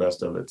make the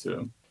best of it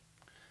too. You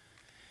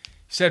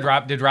said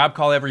did Rob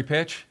call every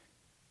pitch?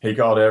 He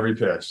called every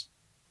pitch.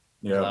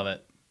 Yeah, love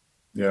it.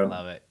 Yeah,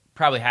 love it.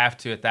 Probably have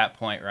to at that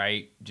point,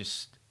 right?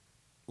 Just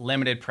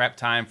limited prep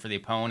time for the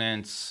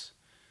opponents,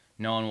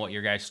 knowing what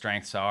your guys'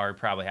 strengths are.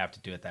 Probably have to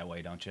do it that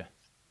way, don't you?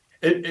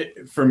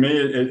 For me,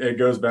 it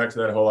goes back to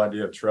that whole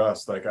idea of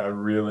trust. Like I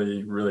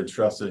really, really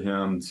trusted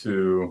him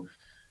to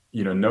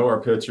know our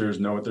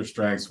pitchers, know what their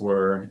strengths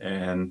were.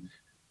 And,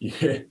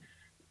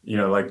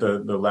 like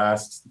the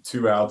last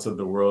 2 outs of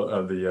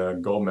the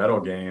gold medal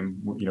game,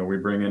 we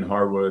bring in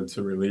Harwood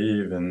to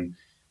relieve, and,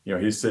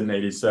 he's sitting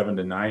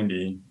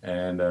 87-90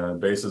 and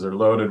bases are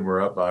loaded.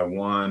 We're up by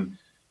 1.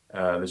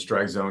 The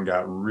strike zone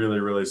got really,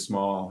 really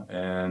small,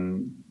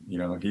 and,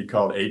 he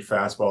called 8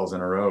 fastballs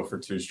in a row for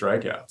 2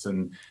 strikeouts.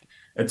 And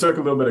it took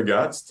a little bit of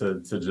guts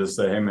to just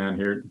say, hey man,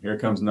 here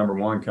comes number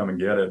 1, come and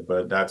get it.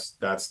 But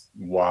that's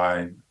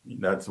why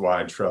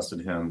I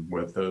trusted him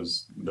with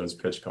those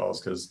pitch calls,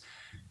 because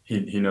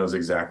he knows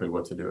exactly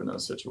what to do in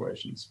those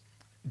situations.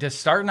 Does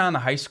starting on the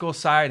high school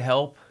side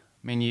help?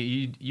 I mean,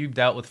 you've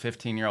dealt with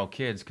 15-year-old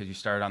kids because you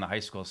started on the high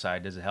school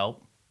side. Does it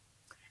help?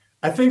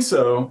 I think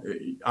so.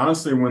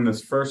 Honestly, when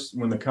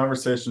the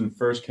conversation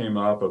first came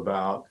up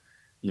about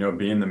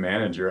being the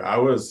manager, I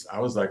was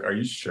like, are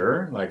you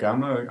sure? Like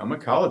I'm a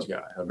college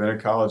guy. I've been a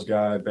college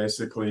guy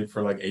basically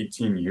for like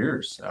 18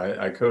 years.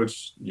 I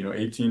coach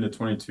 18 to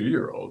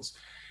 22-year-olds,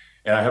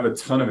 and I have a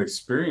ton of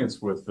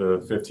experience with the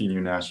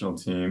 15U national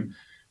team,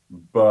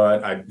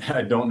 but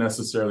I don't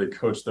necessarily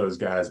coach those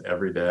guys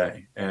every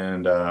day.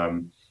 And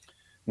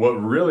what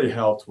really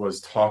helped was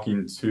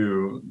talking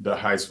to the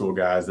high school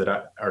guys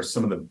that are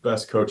some of the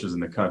best coaches in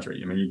the country.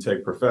 I mean, you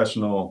take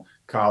professional,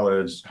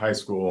 college, high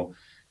school,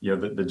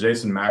 the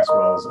Jason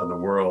Maxwells of the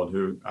world,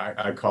 who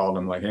I called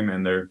them like, hey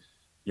man,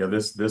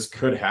 this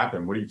could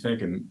happen. What do you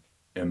think?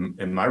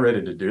 Am I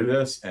ready to do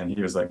this? And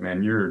he was like,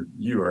 man,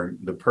 you are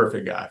the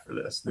perfect guy for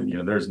this.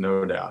 There's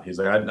no doubt. He's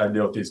like, I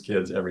deal with these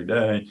kids every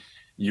day.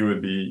 You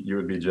would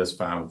be just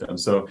fine with them.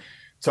 So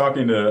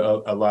talking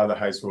to a lot of the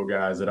high school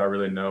guys that I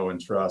really know and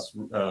trust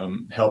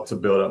helped to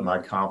build up my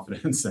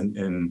confidence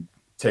in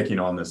taking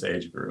on this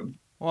age group.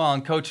 Well,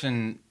 and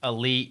coaching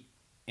elite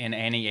in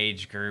any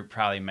age group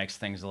probably makes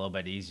things a little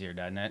bit easier,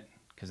 doesn't it?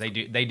 Because they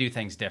do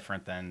things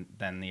different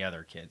than the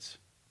other kids.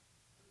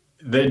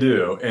 They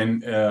do.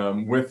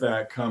 And with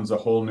that comes a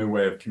whole new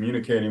way of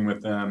communicating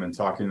with them and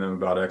talking to them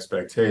about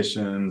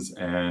expectations.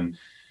 And,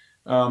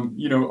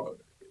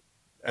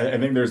 I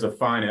think there's a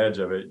fine edge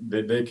of it.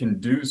 They can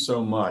do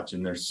so much,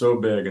 and they're so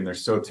big and they're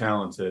so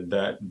talented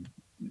that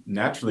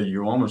naturally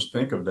you almost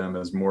think of them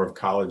as more of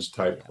college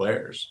type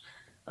players.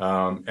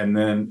 And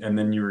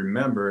then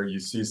you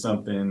see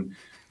something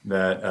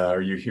that,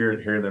 or you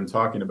hear them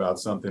talking about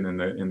something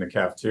in the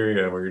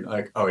cafeteria where you're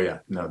like, oh yeah,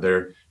 no,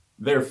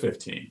 they're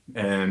 15.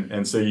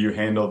 And so you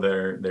handle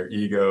their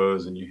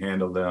egos, and you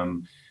handle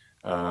them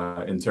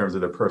in terms of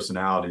their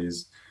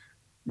personalities,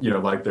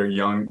 like they're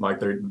young, like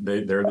they're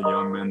the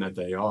young men that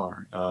they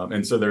are.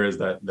 And so there is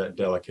that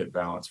delicate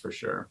balance for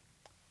sure.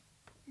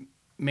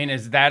 I mean,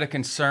 is that a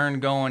concern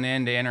going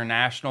into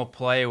international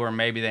play where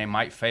maybe they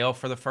might fail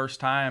for the first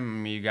time? I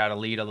mean, you got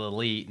elite of the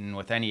elite, and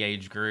with any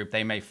age group,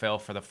 they may fail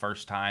for the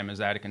first time. Is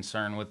that a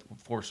concern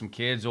for some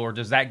kids, or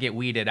does that get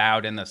weeded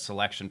out in the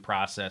selection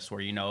process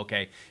where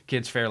okay,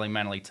 kid's fairly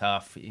mentally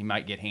tough, he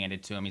might get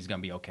handed to him, he's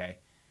going to be okay?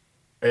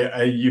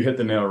 You hit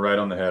the nail right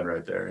on the head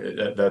right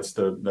there. That's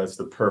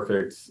the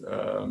perfect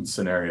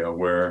scenario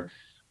where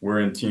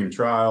we're in team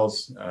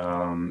trials,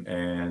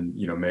 and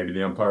maybe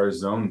the umpire's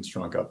zone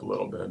shrunk up a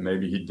little bit.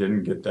 Maybe he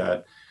didn't get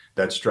that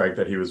strike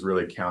that he was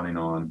really counting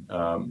on.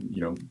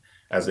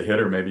 As a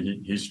hitter,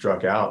 maybe he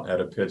struck out at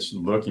a pitch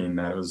looking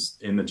that was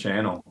in the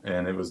channel,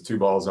 and it was 2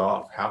 balls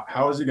off.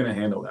 How is he going to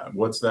handle that?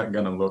 What's that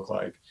going to look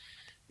like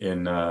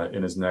in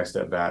his next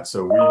at bat?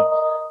 So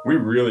we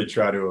really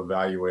try to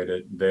evaluate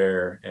it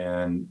there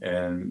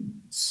and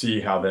see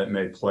how that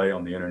may play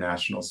on the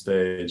international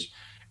stage.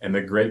 And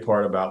the great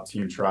part about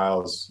team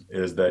trials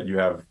is that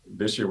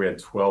this year we had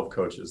 12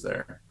 coaches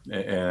there,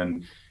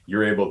 and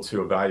you're able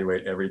to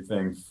evaluate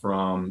everything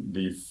from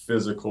the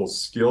physical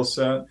skill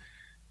set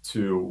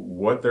to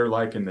what they're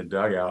like in the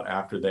dugout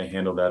after they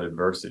handle that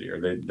adversity,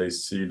 or they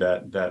see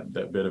that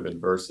bit of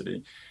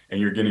adversity. And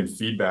you're getting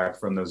feedback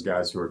from those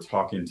guys who are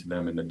talking to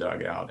them in the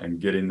dugout and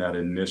getting that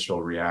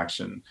initial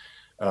reaction.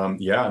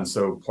 And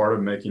so part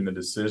of making the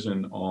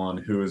decision on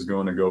who is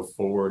going to go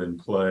forward and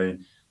play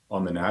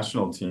on the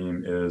national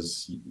team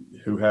is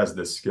who has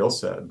the skill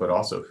set, but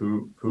also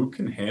who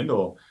can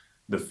handle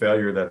the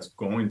failure that's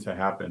going to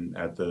happen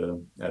at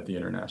the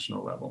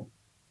international level.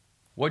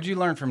 What'd you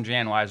learn from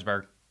Jan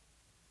Weisberg?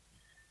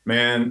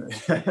 Man,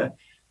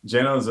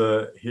 Jano's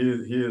he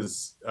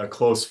is a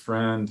close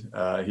friend.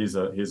 He's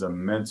a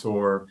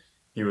mentor.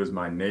 He was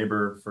my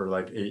neighbor for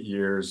like 8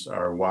 years.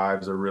 Our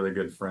wives are really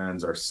good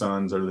friends. Our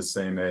sons are the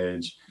same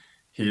age.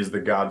 He's the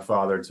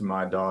godfather to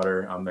my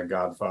daughter. I'm the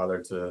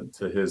godfather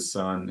to his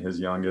son, his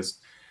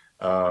youngest.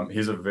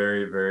 He's a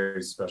very,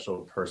 very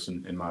special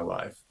person in my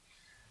life.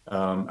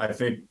 I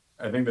think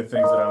the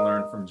things that I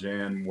learned from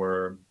Jan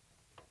were,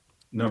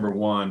 number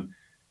one,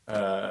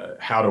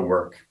 how to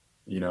work.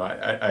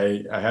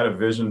 I had a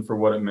vision for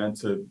what it meant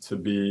to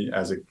be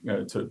as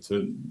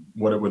to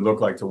what it would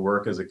look like to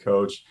work as a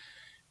coach,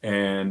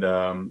 and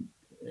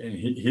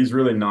he's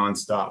really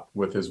nonstop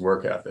with his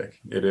work ethic.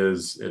 It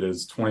is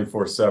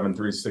 24/7,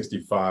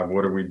 365.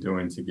 What are we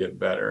doing to get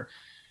better?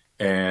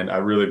 And I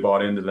really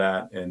bought into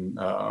that, and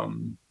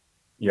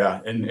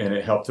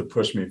it helped to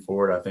push me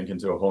forward, I think,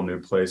 into a whole new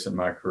place in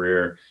my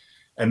career.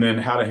 And then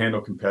how to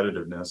handle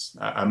competitiveness.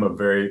 I'm a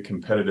very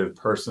competitive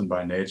person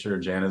by nature.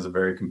 Jan is a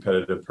very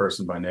competitive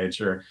person by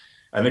nature.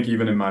 I think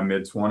even in my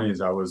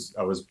mid-20s, I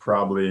was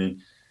probably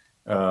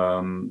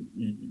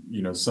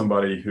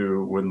somebody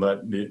who would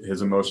let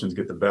his emotions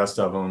get the best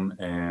of him,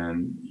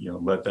 and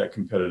let that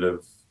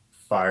competitive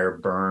fire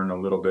burn a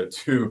little bit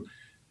too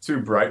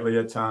brightly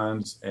at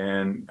times.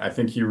 And I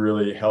think he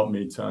really helped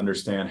me to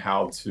understand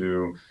how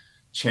to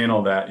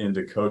channel that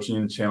into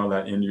coaching, channel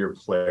that into your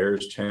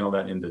players, channel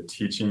that into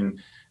teaching,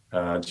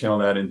 channel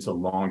that into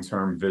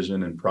long-term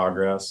vision and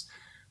progress.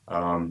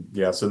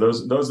 So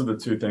those are the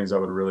two things I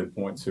would really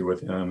point to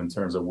with him in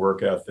terms of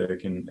work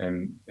ethic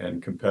and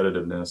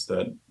competitiveness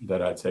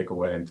that I take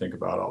away and think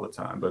about all the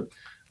time. But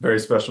very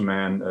special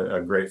man, a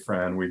great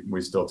friend.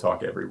 We still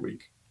talk every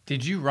week.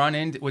 Did you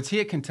was he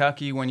at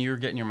Kentucky when you were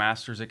getting your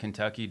master's at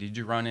Kentucky? Did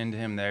you run into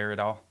him there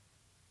at all?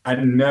 I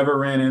never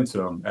ran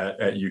into him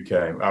at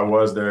UK. I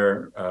was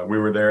there. We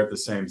were there at the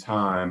same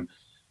time.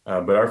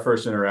 But our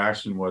first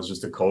interaction was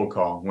just a cold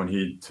call when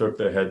he took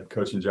the head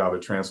coaching job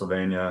at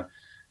Transylvania,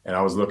 and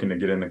I was looking to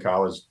get in the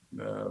college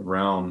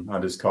realm. I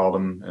just called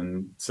him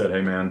and said,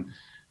 "Hey, man,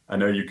 I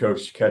know you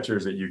coach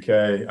catchers at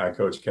UK. I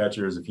coach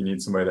catchers. If you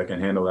need somebody that can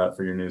handle that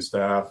for your new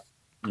staff,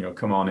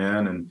 come on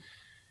in." And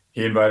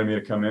he invited me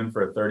to come in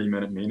for a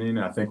 30-minute meeting.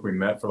 I think we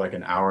met for like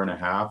an hour and a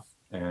half.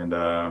 And,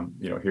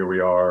 here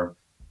we are,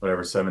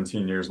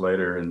 17 years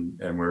later,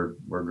 and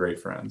we're great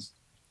friends.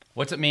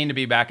 What's it mean to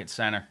be back at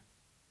center?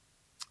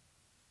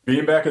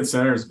 Being back at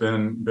center has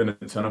been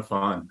a ton of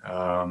fun.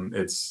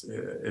 It's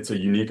a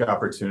unique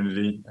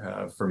opportunity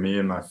for me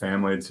and my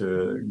family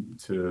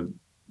to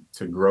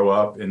to grow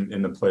up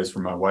in the place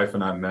where my wife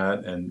and I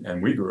met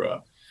and we grew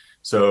up.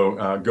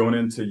 So going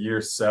into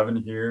year 7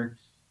 here,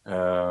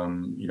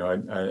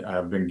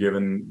 I've been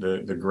given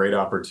the great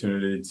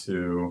opportunity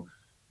to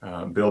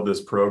build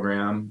this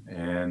program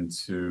and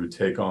to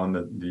take on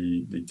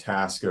the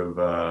task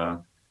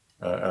of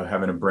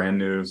having a brand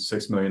new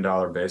 $6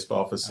 million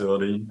baseball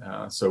facility.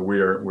 So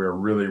we're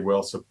really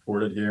well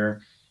supported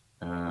here.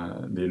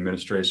 The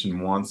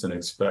administration wants and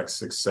expects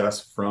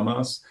success from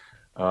us.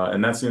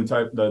 And that's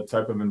the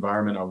type of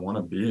environment I want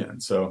to be in.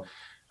 So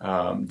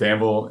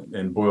Danville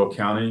and Boyle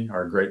County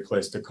are a great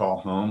place to call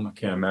home. I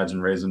can't imagine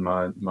raising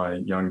my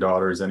young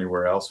daughters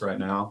anywhere else right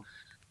now.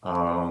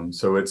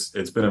 So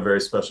it's been a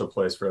very special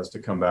place for us to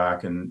come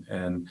back, and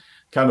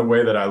kind of the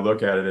way that I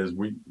look at it is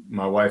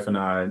my wife and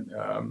I,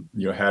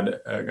 had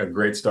a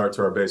great start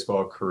to our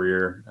baseball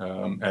career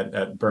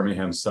at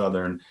Birmingham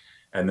Southern,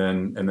 and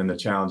then the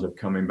challenge of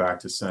coming back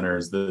to center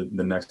is the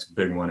next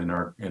big one in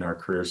our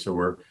career. So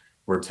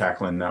we're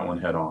tackling that one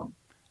head on.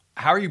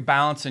 How are you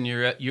balancing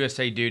your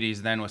USA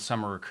duties then with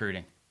summer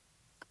recruiting?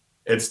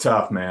 It's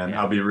tough, man.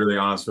 Yeah. I'll be really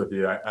honest with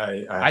you.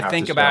 I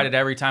think about it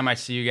every time I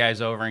see you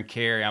guys over in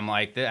Cary. I'm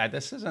like,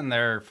 this isn't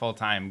their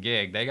full-time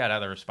gig. They got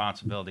other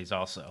responsibilities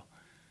also.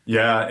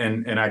 Yeah,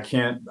 and I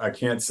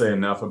can't say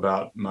enough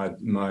about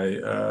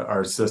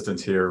our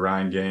assistants here,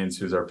 Ryan Gaines,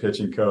 who's our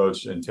pitching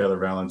coach, and Taylor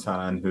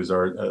Valentine, who's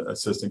our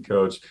assistant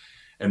coach,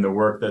 and the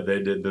work that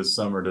they did this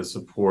summer to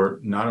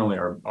support not only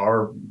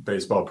our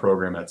baseball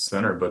program at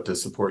center, but to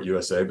support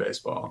USA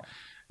baseball.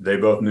 They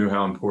both knew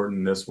how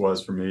important this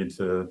was for me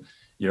to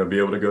be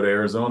able to go to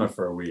Arizona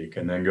for a week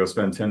and then go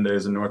spend 10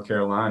 days in North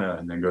Carolina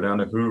and then go down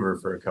to Hoover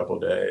for a couple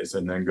of days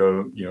and then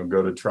go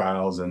to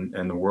trials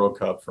and the World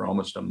Cup for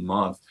almost a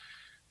month.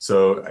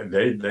 So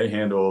they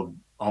handled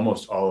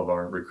almost all of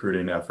our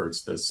recruiting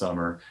efforts this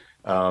summer.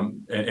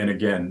 And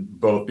again,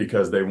 both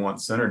because they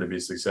want center to be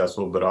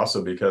successful, but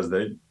also because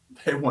they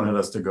wanted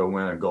us to go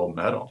win a gold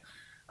medal.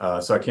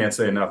 So I can't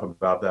say enough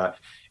about that.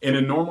 In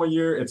a normal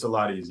year, it's a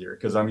lot easier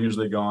because I'm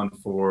usually gone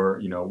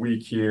for, a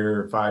week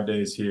here, 5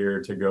 days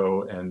here to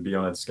go and be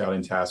on a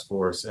scouting task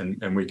force,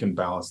 and we can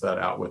balance that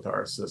out with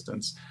our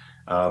assistants.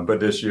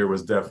 But this year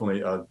was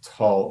definitely a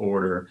tall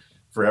order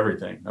for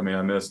everything. I mean,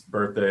 I missed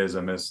birthdays,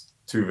 I missed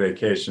 2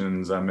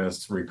 vacations, I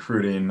missed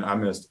recruiting, I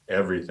missed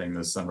everything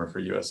this summer for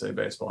USA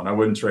Baseball. And I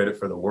wouldn't trade it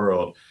for the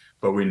world,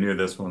 but we knew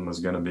this one was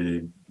going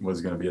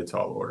to be a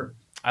tall order.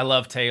 I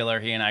love Taylor.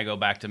 He and I go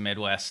back to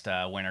Midwest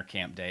winter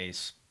camp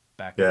days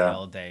back in the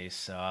old days.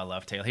 So I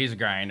love Taylor. He's a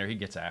grinder. He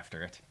gets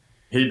after it.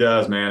 He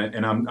does, man.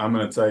 And I'm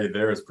going to tell you,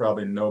 there is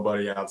probably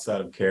nobody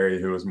outside of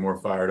Cary who was more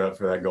fired up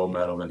for that gold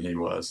medal than he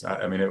was.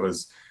 I mean, it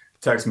was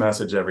text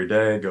message every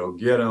day, go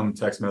get him,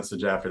 text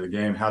message after the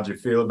game. How'd you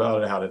feel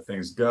about it? How did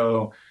things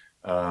go?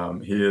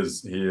 He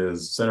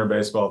is center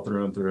baseball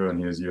through and through, and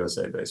he is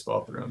USA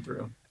baseball through and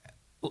through.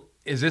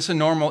 Is this a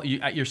normal,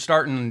 you're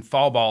starting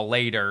fall ball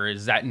later.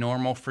 Is that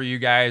normal for you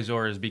guys,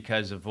 or is it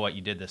because of what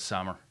you did this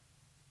summer?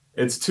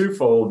 It's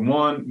twofold.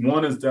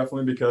 One is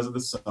definitely because of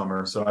the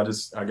summer. So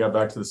I got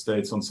back to the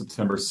States on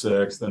September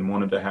 6th and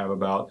wanted to have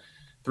about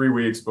 3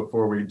 weeks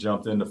before we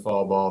jumped into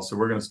fall ball. So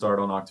we're going to start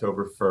on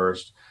October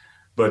 1st.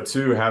 But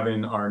 2,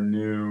 having our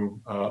new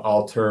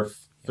all turf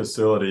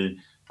facility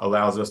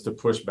allows us to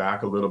push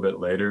back a little bit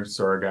later.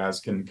 So our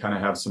guys can kind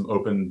of have some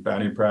open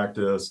batting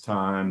practice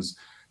times,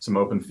 some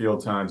open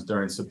field times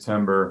during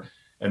September,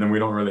 and then we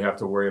don't really have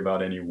to worry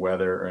about any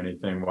weather or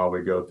anything while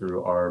we go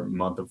through our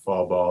month of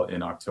fall ball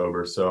in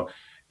October. So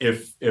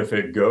if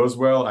it goes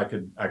well, I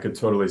could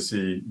totally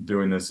see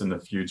doing this in the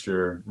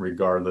future,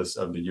 regardless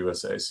of the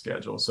USA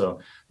schedule.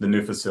 So the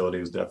new facility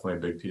is definitely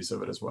a big piece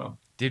of it as well.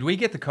 Did we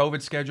get the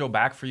COVID schedule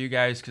back for you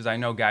guys? Because I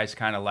know guys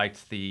kind of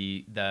liked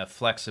the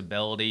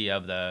flexibility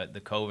of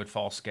the COVID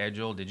fall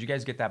schedule. Did you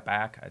guys get that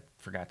back? I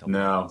forgot to look.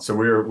 No. So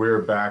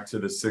we're back to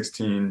the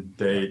 16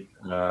 date,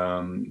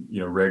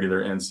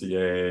 regular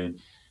NCAA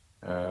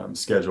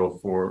schedule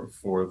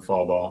for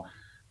fall ball.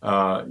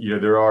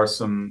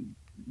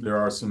 There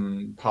are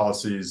some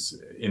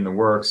policies in the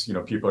works.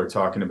 People are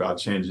talking about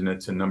changing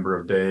it to number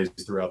of days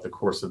throughout the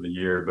course of the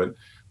year, but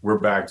we're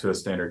back to a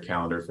standard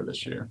calendar for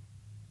this year.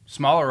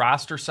 Smaller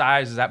roster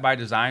size, is that by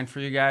design for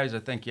you guys? I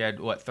think you had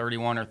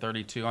 31 or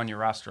 32 on your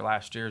roster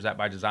last year. Is that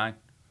by design?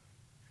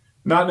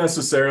 Not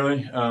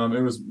necessarily.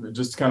 It was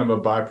just kind of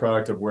a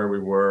byproduct of where we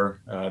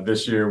were.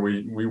 This year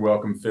we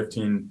welcome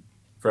 15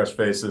 fresh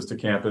faces to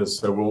campus,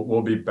 so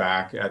we'll be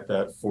back at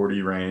that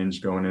 40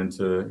 range going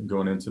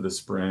into the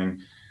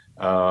spring.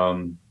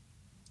 So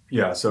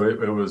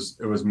it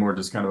was more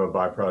just kind of a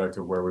byproduct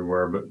of where we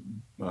were, but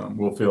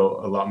we'll feel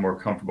a lot more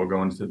comfortable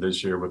going into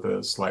this year with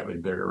a slightly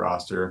bigger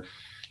roster.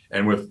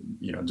 And with,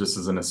 just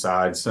as an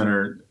aside,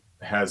 center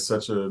has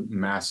such a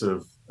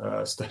massive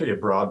study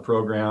abroad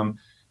program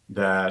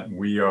that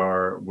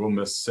we'll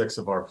miss 6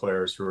 of our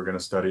players who are going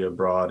to study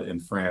abroad in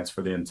France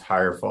for the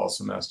entire fall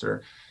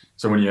semester.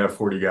 So when you have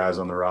 40 guys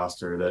on the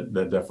roster,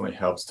 that definitely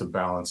helps to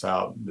balance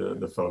out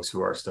the folks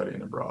who are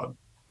studying abroad.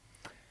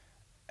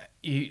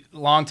 You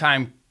long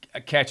time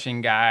catching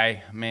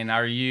guy. I mean,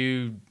 are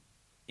you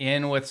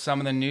in with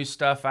some of the new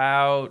stuff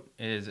out?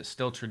 Is it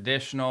still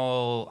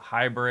traditional,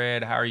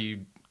 hybrid? How are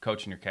you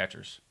coaching your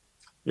catchers?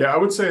 Yeah, I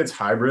would say it's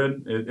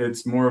hybrid.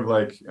 It's more of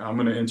like, I'm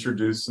going to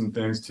introduce some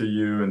things to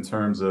you in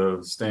terms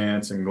of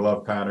stance and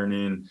glove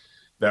patterning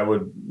that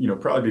would,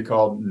 probably be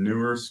called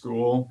newer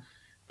school.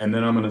 And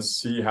then I'm going to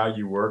see how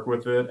you work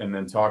with it and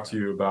then talk to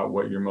you about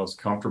what you're most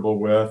comfortable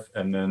with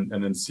and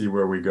then see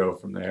where we go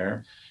from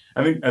there.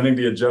 I think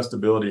the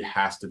adjustability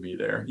has to be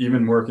there.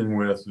 Even working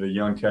with the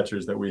young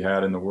catchers that we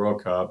had in the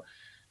World Cup,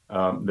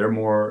 they're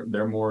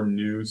more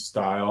new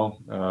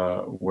style,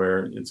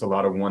 where it's a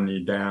lot of one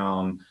knee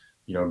down,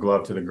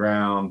 glove to the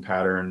ground,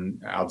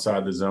 pattern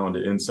outside the zone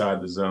to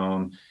inside the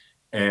zone.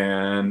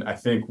 And I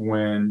think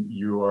when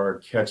you are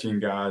catching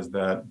guys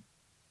that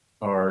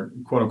are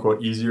quote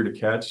unquote easier to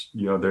catch,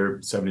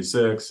 they're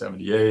 76,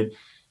 78,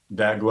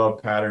 that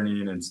glove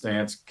patterning and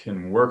stance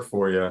can work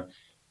for you.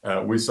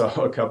 We saw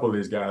a couple of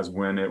these guys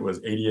when it was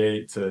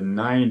 88 to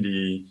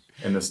 90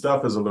 and the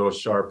stuff is a little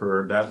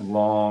sharper. That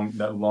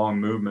long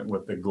movement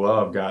with the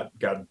glove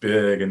got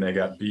big and they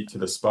got beat to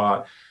the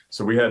spot.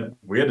 So we had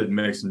to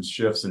make some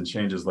shifts and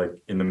changes like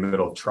in the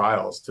middle of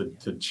trials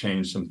to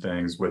change some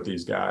things with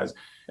these guys.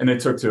 And they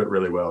took to it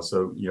really well.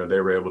 So, they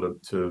were able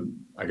to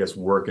I guess,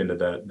 work into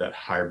that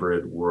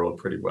hybrid world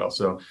pretty well.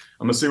 So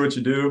I'm gonna see what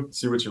you do,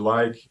 see what you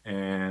like,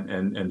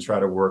 and try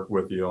to work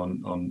with you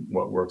on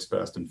what works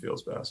best and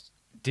feels best.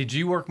 Did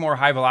you work more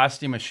high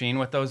velocity machine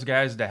with those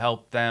guys to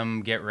help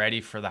them get ready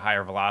for the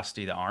higher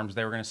velocity, the arms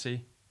they were going to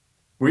see?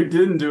 We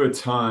didn't do a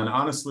ton.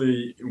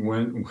 Honestly,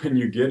 when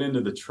you get into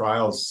the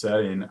trials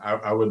setting,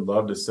 I would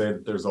love to say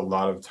that there's a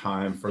lot of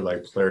time for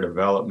like player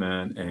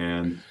development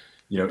and,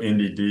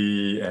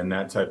 NDD and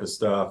that type of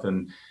stuff.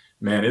 And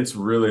man, it's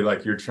really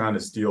like you're trying to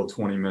steal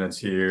 20 minutes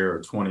here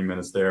or 20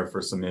 minutes there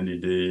for some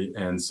NDD.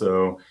 And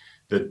so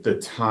the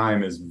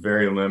time is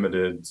very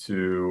limited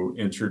to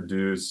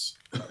introduce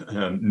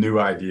new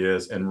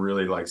ideas and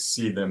really like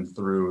see them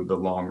through the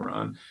long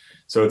run.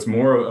 So it's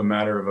more a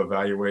matter of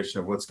evaluation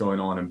of what's going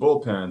on in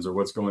bullpens or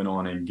what's going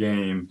on in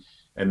game,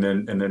 and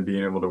then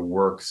being able to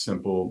work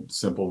simple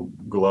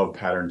glove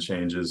pattern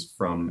changes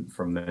from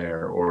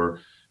there, or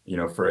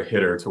for a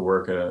hitter to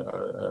work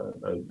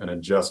an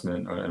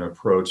adjustment, an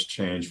approach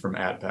change from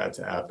at bat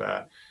to at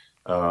bat.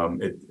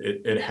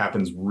 It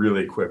happens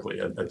really quickly.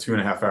 A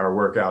 2.5 hour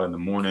workout in the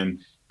morning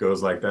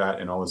goes like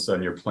that, and all of a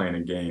sudden you're playing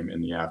a game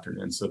in the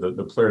afternoon. So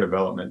the player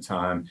development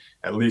time,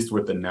 at least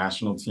with the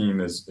national team,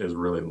 is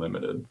really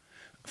limited.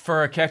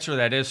 For a catcher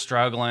that is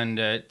struggling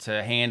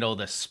to handle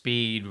the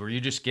speed, were you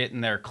just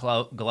getting their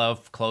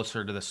glove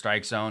closer to the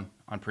strike zone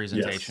on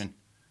presentation? Yes.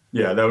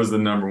 Yeah, that was the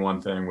number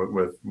one thing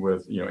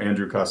with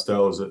Andrew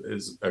Costello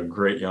is a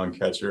great young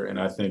catcher, and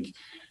I think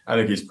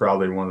he's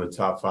probably one of the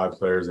top 5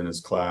 players in his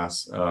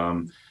class.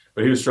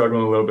 But he was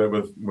struggling a little bit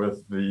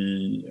with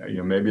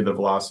the maybe the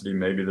velocity,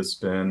 maybe the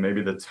spin,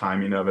 maybe the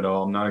timing of it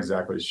all. I'm not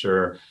exactly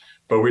sure,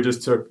 but we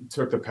just took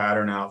the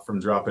pattern out from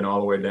dropping all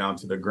the way down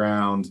to the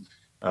ground,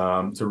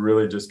 to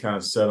really just kind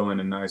of settle in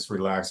a nice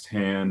relaxed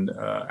hand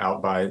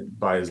out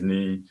by his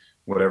knee,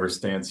 whatever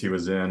stance he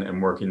was in,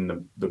 and working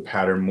the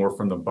pattern more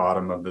from the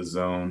bottom of the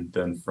zone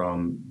than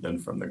from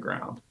the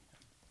ground.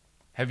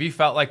 Have you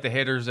felt like the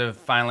hitters have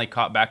finally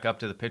caught back up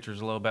to the pitchers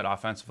a little bit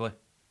offensively?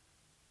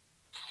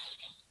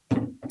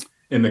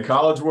 In the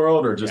college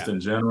world or just in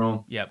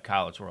general? Yep,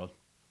 college world.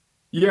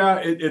 Yeah,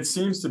 it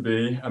seems to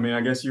be. I mean,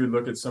 I guess you would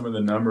look at some of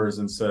the numbers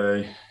and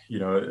say,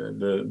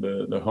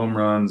 the home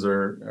runs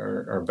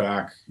are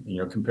back,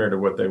 compared to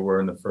what they were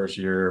in the first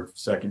year,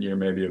 second year,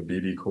 maybe of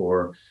BB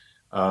core.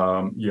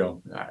 Are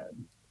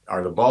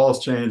the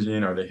balls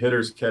changing? Are the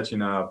hitters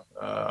catching up?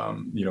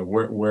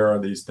 Where are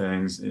these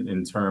things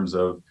in terms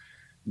of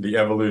the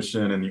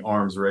evolution and the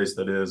arms race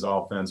that is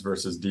offense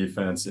versus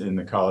defense in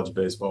the college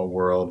baseball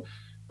world?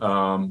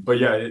 But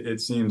yeah,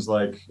 it seems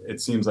like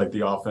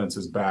the offense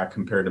is back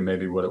compared to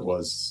maybe what it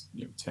was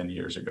 10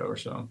 years ago or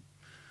so.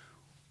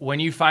 When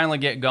you finally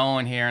get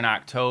going here in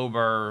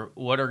October,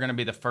 what are going to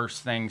be the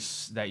first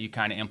things that you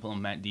kind of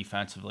implement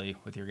defensively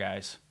with your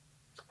guys?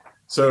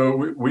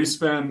 So we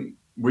spend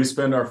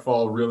our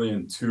fall really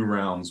in 2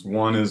 rounds.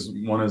 One is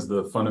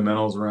the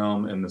fundamentals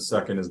realm, and the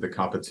second is the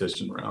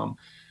competition realm.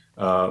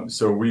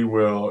 So we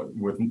will,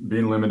 with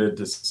being limited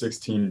to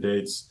 16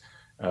 dates,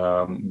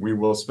 we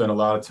will spend a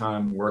lot of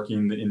time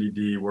working the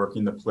NDD,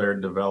 working the player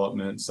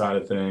development side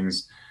of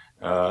things,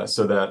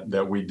 so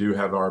that we do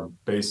have our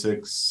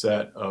basic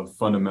set of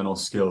fundamental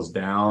skills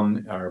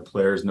down. Our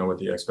players know what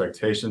the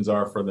expectations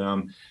are for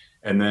them,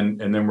 and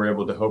then we're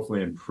able to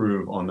hopefully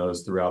improve on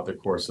those throughout the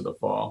course of the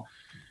fall.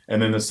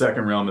 And then the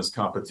second realm is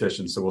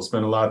competition. So we'll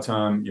spend a lot of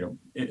time,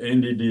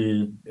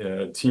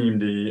 NDD, Team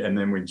D, and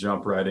then we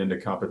jump right into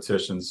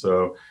competition.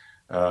 So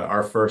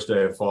our first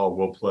day of fall,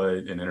 we'll play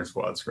an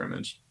inter-squad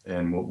scrimmage,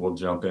 and we'll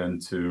jump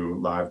into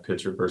live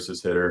pitcher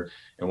versus hitter,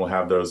 and we'll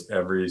have those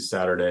every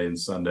Saturday and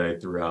Sunday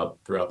throughout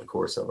the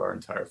course of our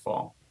entire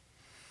fall.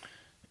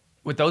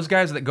 With those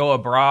guys that go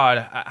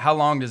abroad, how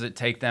long does it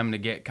take them to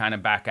get kind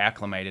of back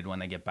acclimated when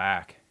they get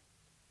back?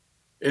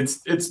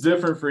 It's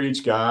different for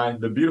each guy.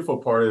 The beautiful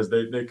part is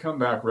they come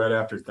back right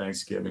after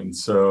Thanksgiving.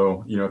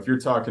 So, if you're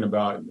talking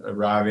about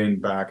arriving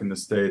back in the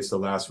States the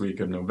last week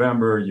of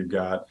November, you've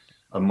got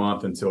a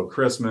month until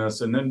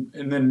Christmas, and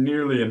then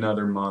nearly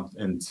another month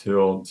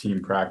until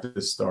team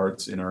practice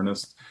starts in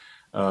earnest.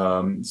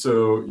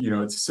 So,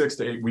 it's 6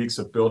 to 8 weeks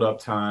of build-up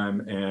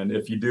time, and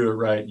if you do it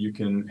right, you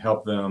can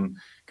help them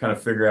kind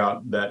of figure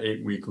out that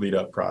 8-week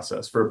lead-up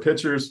process. For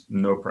pitchers,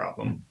 no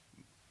problem.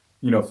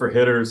 For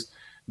hitters,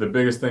 the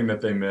biggest thing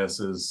that they miss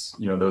is,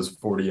 those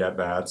 40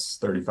 at-bats,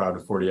 35 to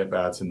 40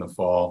 at-bats in the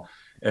fall.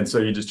 And so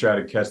you just try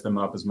to catch them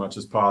up as much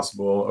as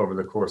possible over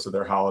the course of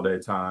their holiday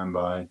time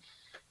by,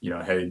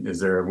 hey, is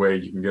there a way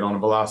you can get on a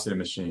velocity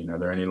machine? Are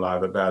there any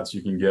live at-bats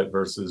you can get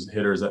versus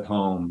hitters at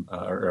home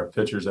or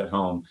pitchers at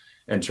home?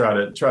 And try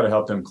to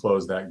help them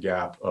close that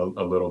gap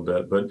a little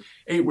bit. But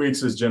 8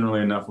 weeks is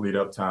generally enough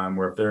lead-up time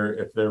where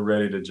if they're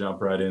ready to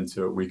jump right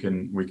into it, we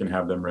can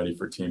have them ready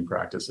for team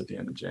practice at the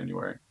end of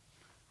January.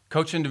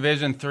 Coaching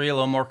Division III, a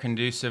little more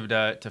conducive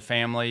to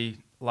family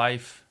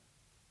life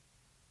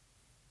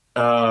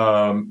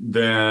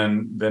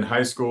than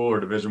high school or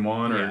Division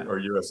I or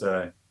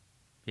USA.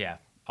 Yeah,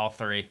 all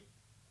three.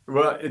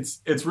 Well,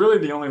 it's really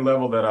the only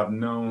level that I've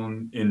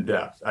known in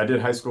depth. I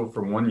did high school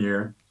for 1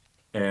 year,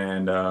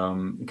 and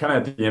kind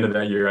of at the end of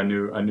that year, I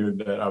knew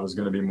that I was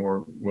going to be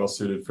more well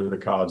suited for the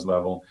college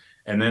level.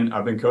 And then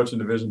I've been coaching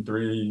Division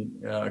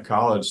III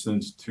college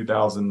since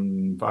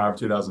 2005,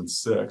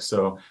 2006.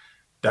 So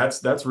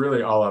that's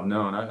really all I've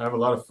known. I have a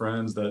lot of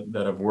friends that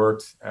have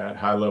worked at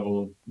high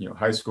level,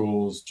 high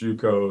schools,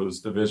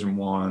 JUCOs,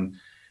 Division I,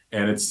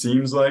 and it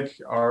seems like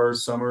our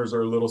summers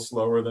are a little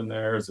slower than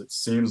theirs. It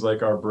seems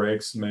like our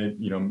breaks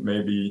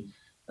maybe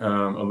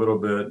a little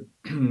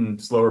bit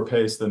slower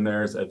pace than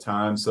theirs at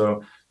times.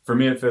 So for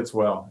me, it fits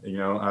well.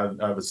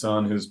 I have a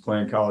son who's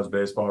playing college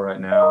baseball right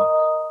now,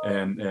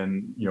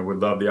 and would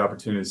love the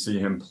opportunity to see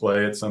him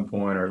play at some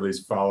point, or at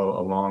least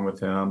follow along with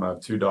him. I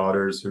have 2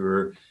 daughters who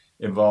are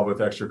involved with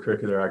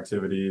extracurricular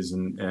activities,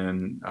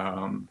 and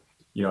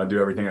I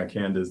do everything I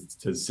can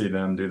to see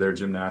them do their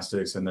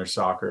gymnastics and their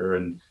soccer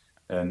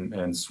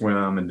and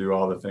swim and do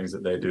all the things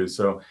that they do.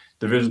 So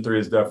Division III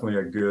is definitely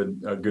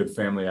a good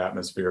family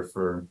atmosphere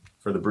for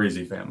the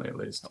Briese family, at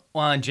least.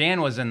 Well, and Jan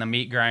was in the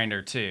meat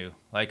grinder too.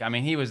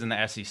 He was in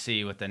the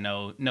SEC with the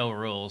no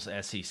rules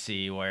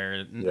SEC,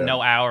 where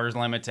no hours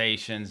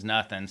limitations,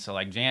 nothing.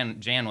 So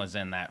Jan was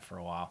in that for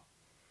a while.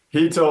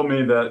 He told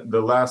me that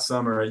the last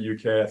summer at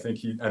UK, I think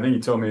he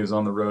told me he was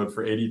on the road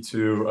for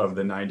 82 of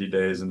the 90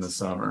 days in the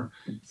summer.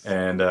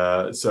 And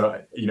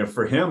so,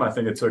 for him, I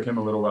think it took him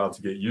a little while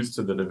to get used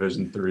to the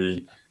Division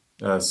III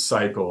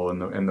cycle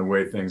and the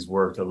way things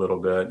worked a little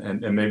bit.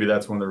 And maybe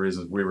that's one of the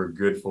reasons we were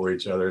good for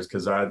each other, is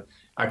because I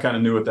kind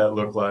of knew what that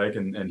looked like,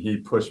 and he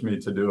pushed me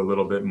to do a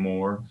little bit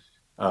more.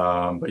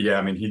 But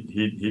yeah,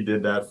 he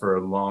did that for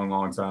a long,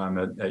 long time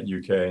at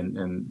UK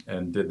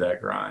and did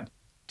that grind.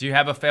 Do you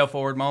have a fail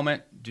forward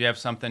moment? Do you have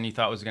something you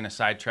thought was going to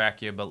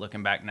sidetrack you, but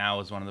looking back now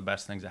was one of the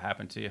best things that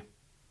happened to you?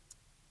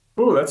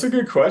 Oh, that's a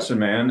good question,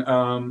 man.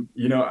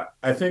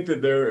 I think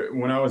that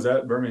when I was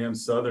at Birmingham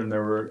Southern,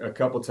 there were a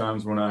couple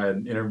times when I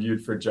had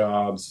interviewed for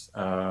jobs.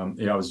 I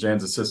was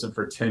Jan's assistant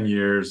for 10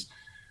 years.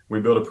 We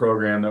built a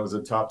program that was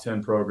a top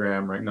 10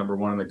 program, ranked number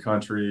 1 in the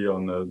country,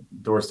 on the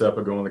doorstep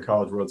of going to the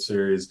College World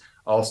Series,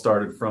 all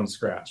started from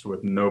scratch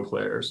with no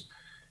players.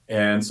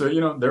 And so,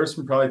 there were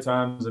some probably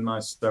times in my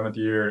 7th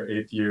year,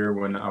 8th year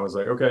when I was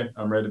like, okay,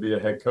 I'm ready to be a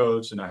head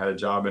coach. And I had a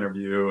job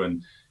interview,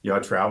 and, I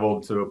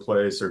traveled to a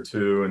place or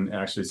two and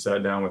actually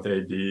sat down with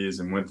ADs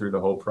and went through the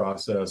whole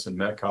process and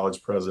met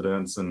college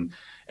presidents and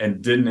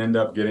didn't end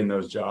up getting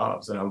those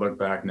jobs. And I look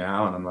back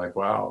now and I'm like,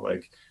 wow,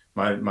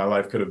 my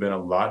life could have been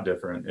a lot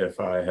different if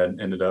I had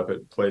ended up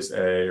at place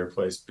A or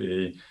place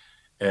B.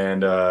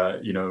 And,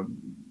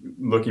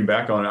 looking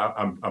back on it,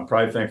 I'm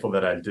probably thankful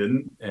that I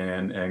didn't,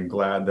 and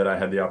glad that I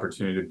had the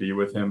opportunity to be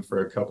with him for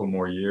a couple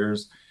more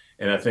years.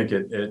 And I think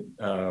it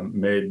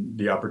made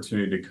the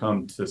opportunity to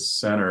come to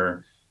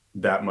center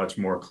that much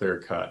more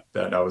clear cut,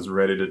 that I was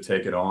ready to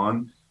take it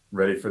on,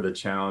 ready for the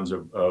challenge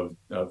of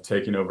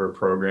taking over a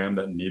program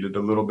that needed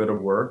a little bit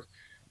of work.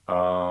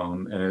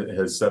 And it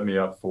has set me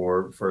up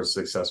for a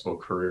successful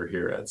career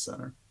here at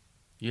Center.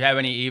 You have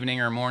any evening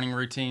or morning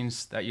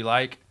routines that you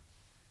like?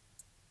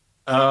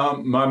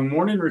 My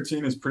morning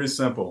routine is pretty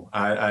simple.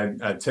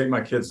 I take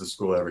my kids to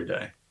school every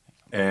day,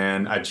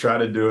 and I try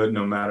to do it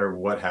no matter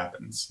what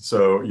happens.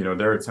 So,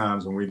 there are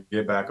times when we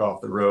get back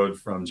off the road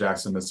from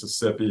Jackson,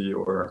 Mississippi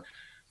or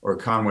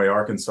Conway,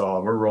 Arkansas,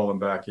 and we're rolling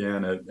back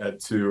in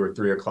at 2 or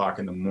 3 o'clock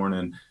in the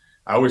morning.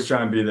 I always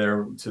try and be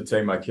there to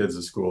take my kids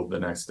to school the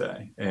next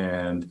day.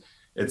 And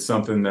it's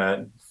something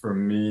that for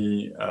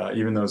me,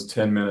 even those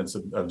 10 minutes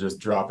of just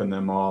dropping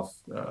them off,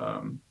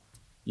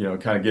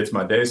 kind of gets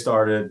my day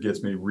started,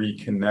 gets me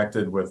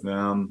reconnected with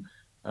them,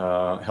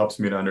 helps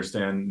me to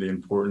understand the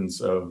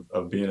importance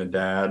of being a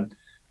dad,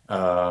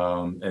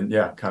 and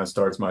kind of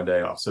starts my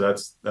day off. So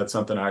that's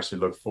something I actually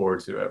look forward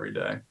to every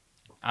day.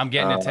 I'm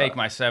getting to take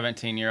my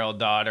 17-year-old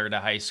daughter to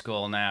high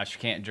school now. She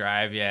can't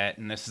drive yet,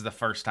 and this is the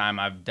first time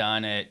I've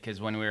done it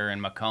because when we were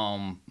in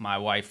Macomb, my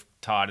wife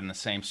taught in the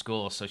same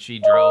school, so she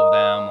drove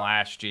them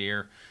last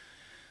year.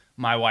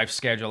 My wife's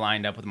schedule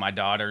lined up with my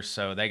daughter's,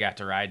 so they got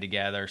to ride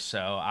together. So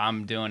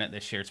I'm doing it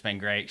this year. It's been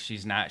great.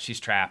 She's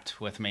trapped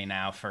with me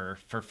now for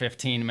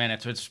 15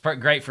 minutes, which is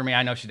great for me.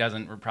 I know she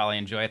doesn't probably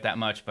enjoy it that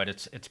much, but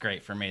it's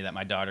great for me that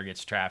my daughter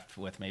gets trapped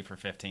with me for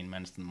 15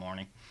 minutes in the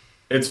morning.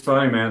 It's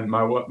funny, man.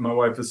 My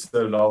wife has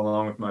said it all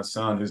along with my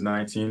son, who's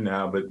 19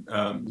 now. But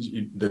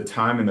the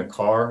time in the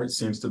car, it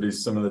seems to be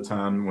some of the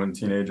time when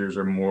teenagers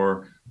are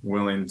more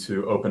willing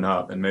to open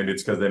up, and maybe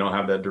it's because they don't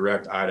have that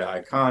direct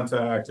eye-to-eye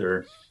contact,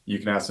 or you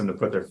can ask them to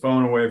put their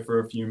phone away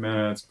for a few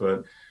minutes,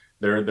 but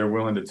they're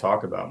willing to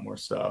talk about more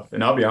stuff.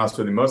 And I'll be honest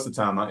with you, most of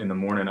the time in the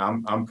morning,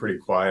 I'm pretty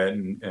quiet,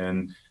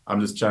 and I'm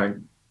just trying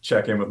to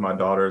check in with my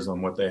daughters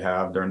on what they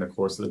have during the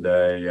course of the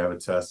day. You have a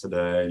test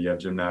today, you have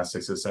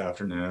gymnastics this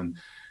afternoon.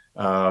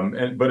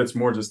 But it's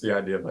more just the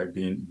idea of like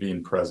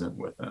being present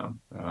with them,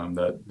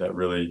 that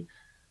really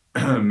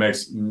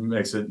makes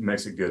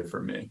it good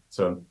for me.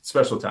 So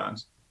special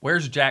times.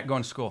 Where's Jack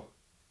going to school?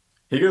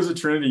 He goes to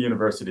Trinity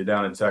University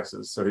down in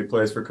Texas. So he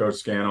plays for Coach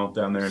Scannell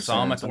down there.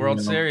 Saw him at the World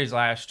Series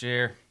last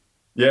year.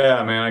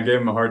 Yeah, man, I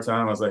gave him a hard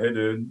time. I was like, hey,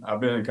 dude, I've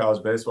been in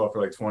college baseball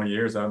for like 20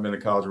 years. I haven't been to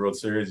College World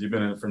Series. You've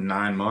been in it for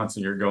 9 months,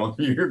 and you're going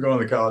to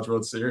the College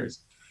World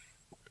Series.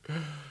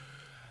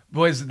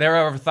 Was there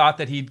ever thought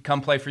that he'd come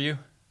play for you?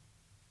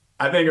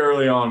 I think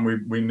early on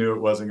we knew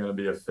it wasn't going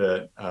to be a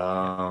fit,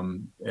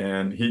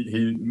 and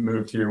he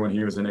moved here when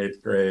he was in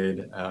 8th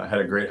grade. Had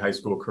a great high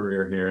school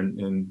career here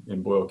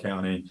in Boyle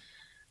County,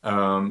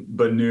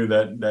 but knew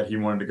that he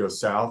wanted to go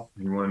south.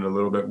 He wanted a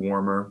little bit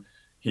warmer.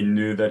 He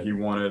knew that he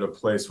wanted a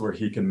place where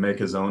he can make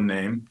his own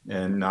name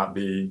and not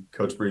be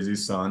Coach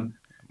Briese's son,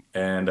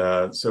 and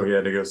so he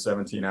had to go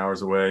 17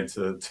 hours away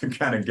to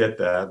kind of get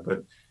that.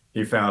 But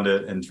he found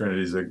it, and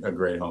Trinity's a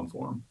great home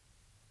for him.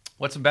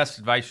 What's the best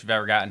advice you've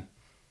ever gotten?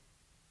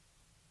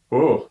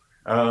 Oh,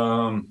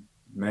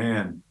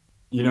 man,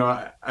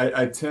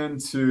 I tend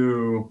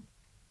to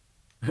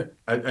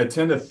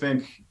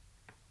think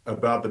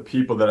about the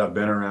people that I've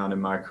been around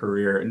in my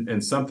career,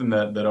 and something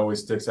that always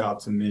sticks out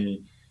to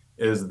me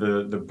is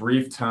the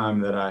brief time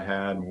that I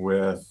had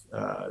with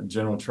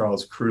General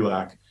Charles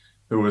Krulak,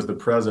 who was the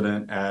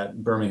president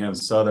at Birmingham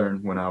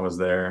Southern when I was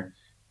there.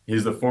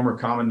 He's the former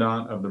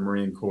commandant of the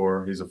Marine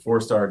Corps. He's a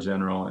 4-star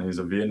general, and he's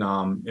a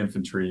Vietnam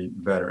infantry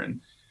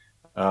veteran.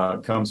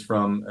 Comes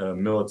from a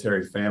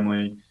military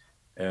family.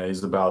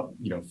 He's about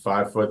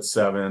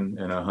 5'7" and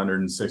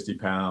 160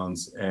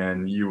 pounds,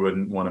 and you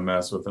wouldn't want to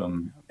mess with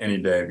him any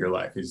day of your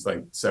life. He's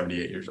like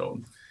 78 years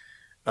old,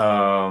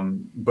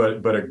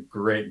 but a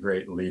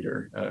great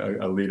leader,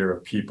 a leader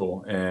of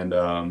people. And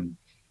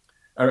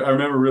I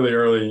remember really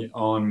early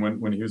on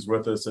when he was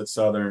with us at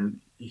Southern,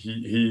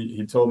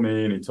 he told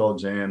me, and he told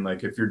Jan,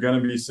 like, if you're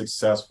going to be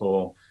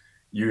successful,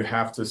 you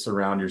have to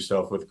surround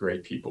yourself with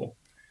great people.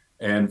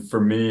 And for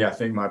me, I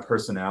think my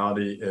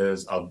personality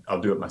is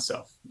I'll do it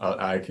myself.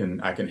 I can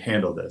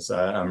handle this.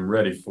 I'm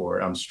ready for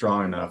it. I'm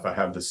strong enough. I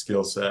have the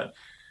skill set.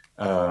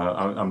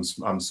 I'm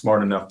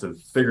smart enough to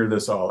figure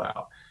this all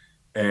out.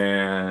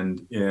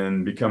 And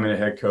in becoming a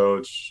head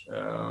coach,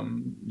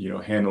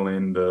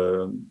 handling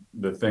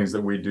the things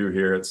that we do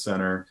here at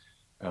Center,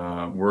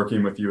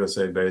 working with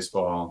USA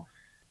Baseball,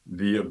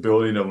 the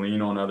ability to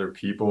lean on other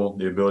people,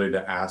 the ability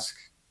to ask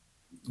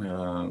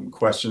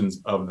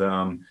questions of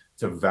them,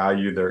 to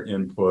value their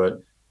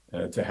input,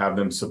 to have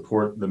them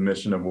support the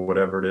mission of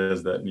whatever it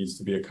is that needs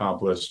to be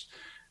accomplished.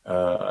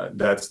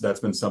 That's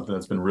been something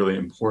that's been really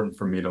important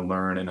for me to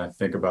learn, and I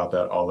think about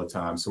that all the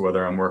time. So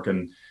whether I'm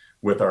working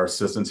with our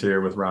assistants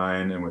here, with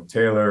Ryan and with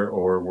Taylor,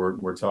 or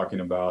we're talking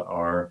about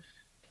our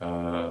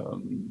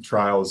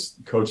trials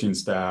coaching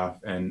staff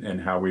and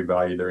how we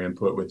value their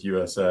input with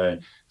USA,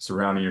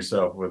 surrounding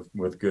yourself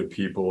with good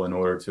people in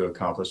order to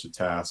accomplish a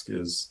task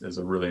is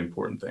a really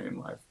important thing in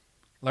life.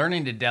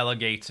 Learning to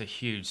delegate's a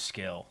huge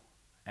skill,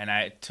 and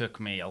it took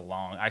me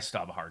I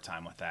still have a hard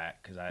time with that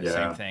because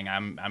same thing.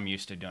 I'm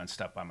used to doing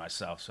stuff by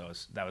myself, so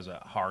that was a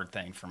hard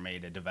thing for me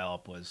to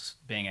develop, was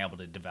being able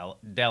to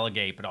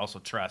delegate, but also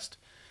trust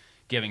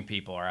giving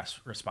people our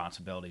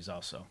responsibilities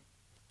also.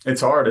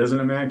 It's hard, isn't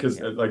it, man? Because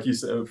like you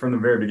said from the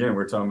very beginning,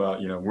 we're talking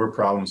about we're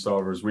problem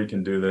solvers. We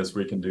can do this,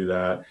 we can do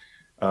that,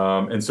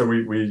 and so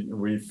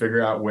we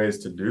figure out ways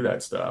to do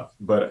that stuff.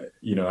 But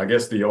I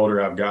guess the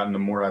older I've gotten, the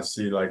more I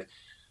see, like,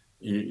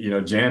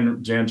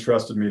 Jan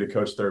trusted me to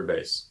coach third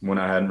base when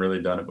I hadn't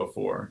really done it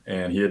before.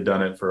 And he had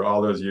done it for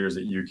all those years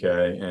at UK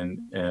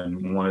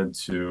and wanted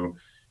to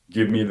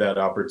give me that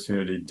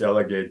opportunity,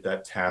 delegate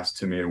that task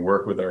to me to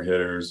work with our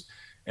hitters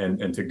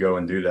and to go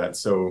and do that.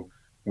 So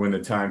when the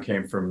time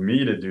came for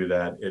me to do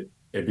that,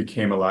 it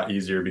became a lot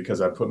easier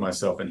because I put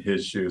myself in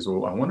his shoes.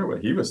 Well, I wonder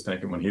what he was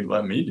thinking when he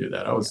let me do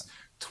that. I was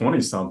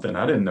 20 something.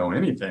 I didn't know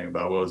anything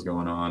about what was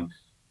going on.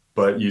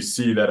 But you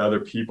see that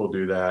other people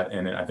do that,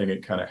 and I think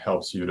it kind of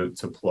helps you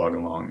to plug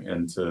along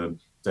and to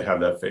have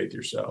that faith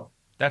yourself.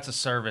 That's a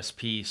service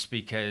piece,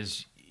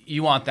 because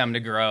you want them to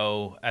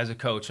grow as a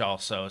coach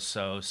also.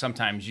 So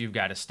sometimes you've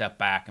got to step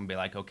back and be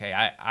like, okay,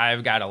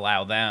 I've got to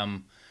allow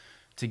them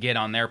to get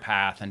on their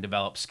path and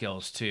develop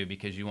skills too,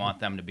 because you want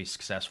them to be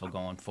successful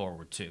going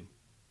forward too.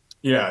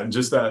 Yeah,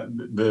 just that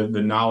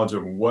the knowledge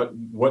of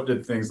what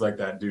did things like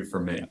that do for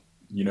me?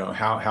 You know,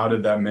 how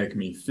did that make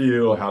me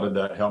feel? How did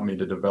that help me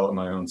to develop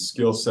my own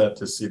skill set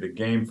to see the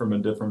game from a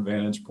different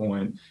vantage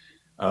point?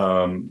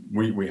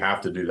 We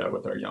have to do that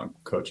with our young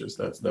coaches.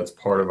 That's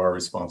part of our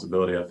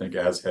responsibility, I think,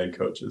 as head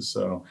coaches.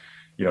 So,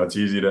 you know, it's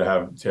easy to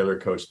have Taylor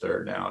coach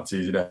third now. It's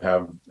easy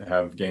to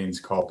have Gaines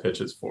call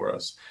pitches for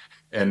us,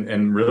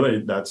 and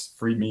really that's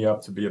freed me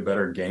up to be a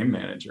better game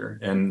manager.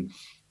 And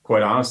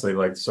quite honestly,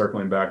 like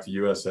circling back to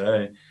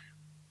USA,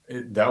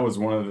 that was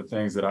one of the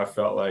things that I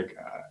felt like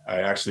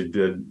I actually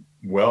did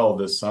well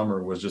this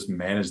summer, was just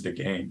manage the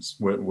games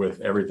with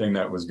everything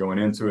that was going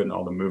into it and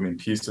all the moving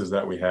pieces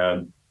that we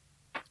had.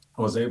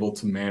 I was able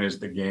to manage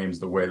the games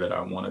the way that I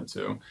wanted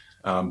to.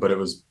 But it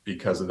was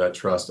because of that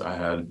trust I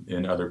had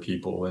in other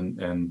people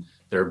and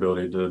their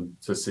ability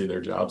to see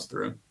their jobs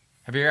through.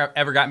 Have you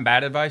ever gotten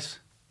bad advice?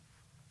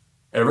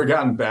 Ever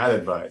gotten bad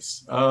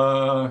advice?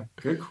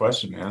 Good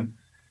question, man.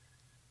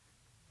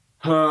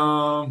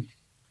 I'm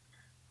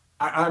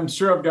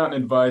sure I've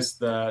gotten advice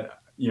that,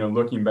 you know,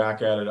 looking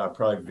back at it, I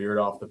probably veered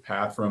off the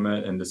path from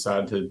it and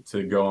decided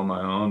to go on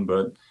my own.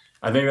 But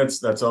I think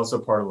that's also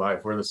part of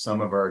life. We're the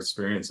sum of our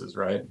experiences,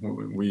 right?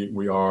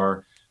 We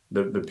are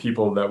the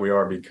people that we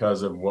are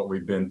because of what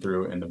we've been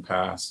through in the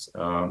past.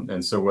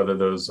 And so whether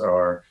those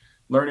are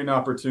learning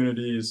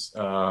opportunities,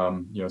 you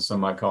know,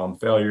 some might call them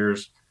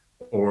failures,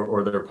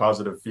 or their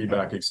positive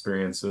feedback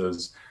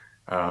experiences,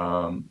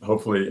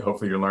 hopefully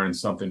you're learning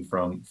something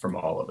from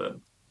all of it.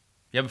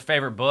 You have a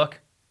favorite book?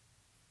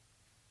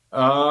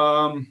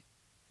 I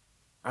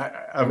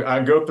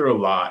go through a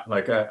lot.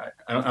 Like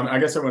I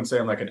guess I wouldn't say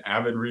I'm like an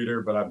avid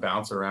reader, but I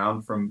bounce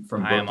around from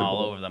book I am to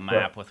all book. over the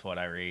map with what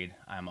I read.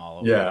 I'm all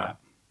over the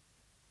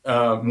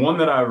map. One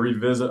that I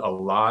revisit a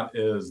lot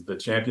is The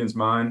Champion's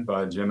Mind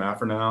by Jim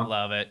Affernow.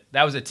 Love it.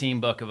 That was a team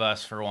book of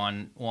us for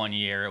one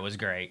year. It was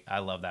great. I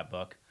love that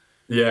book.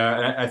 Yeah,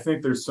 and I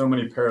think there's so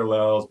many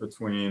parallels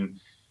between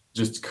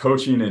just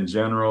coaching in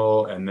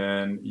general, and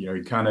then, you know,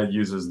 he kind of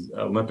uses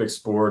Olympic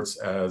sports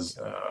as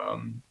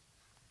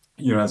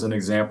you know, as an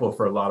example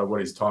for a lot of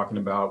what he's talking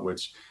about,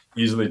 which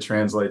easily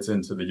translates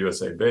into the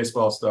USA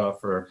baseball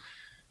stuff. Or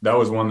that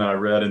was one that I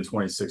read in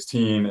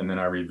 2016, and then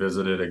I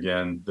revisited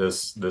again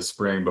this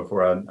spring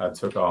before I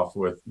took off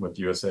with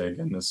USA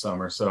again this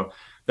summer. So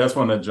that's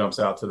one that jumps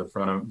out to the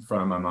front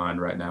of my mind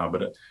right now.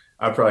 But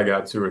I probably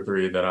got two or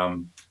three that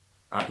I'm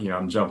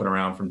jumping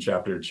around from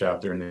chapter to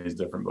chapter in these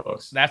different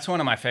books. That's one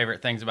of my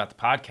favorite things about the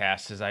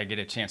podcast is I get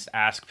a chance to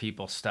ask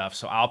people stuff.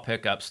 So I'll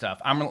pick up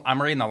stuff.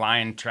 I'm reading the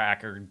Lion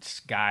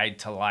Tracker's Guide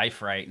to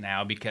Life right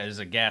now because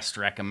a guest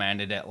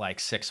recommended it like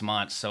 6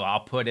 months. So I'll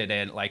put it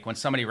in, like when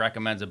somebody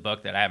recommends a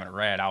book that I haven't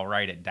read, I'll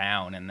write it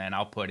down and then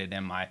I'll put it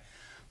in my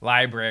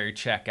library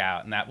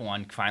checkout. And that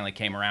one finally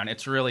came around.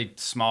 It's a really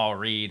small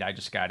read. I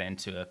just got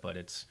into it, but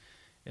it's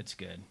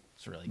good.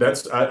 Really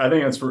I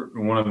think that's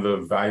one of the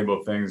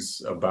valuable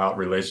things about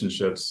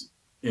relationships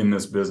in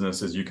this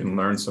business is you can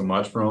learn so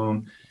much from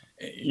them.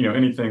 You know,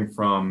 anything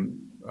from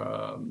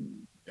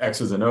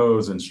X's and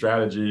O's and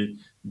strategy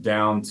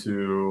down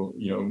to,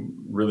 you know,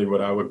 really what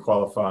I would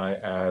qualify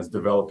as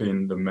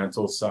developing the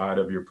mental side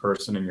of your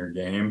person and your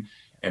game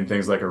and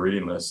things like a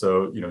reading list.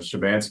 So, you know,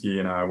 Shabansky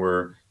and I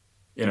were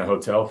in a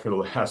hotel for the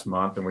last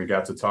month and we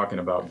got to talking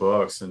about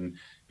books, and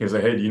he was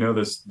like, "Hey, do you know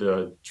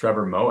the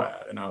Trevor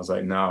Moawad?" And I was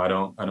like, "No, I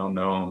don't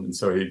know him." And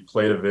so he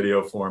played a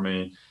video for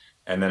me.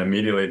 And then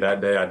immediately that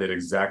day I did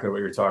exactly what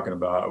you're talking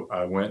about.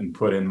 I went and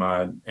put in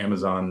my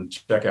Amazon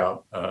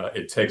checkout,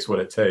 It Takes What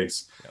It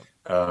Takes.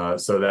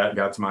 Yep. So that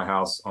got to my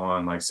house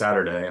on like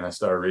Saturday and I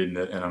started reading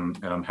it, and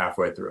I'm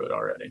halfway through it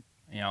already.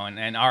 You know,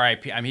 and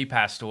RIP, I mean, he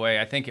passed away,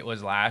 I think it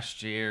was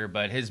last year,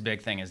 but his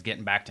big thing is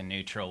getting back to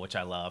neutral, which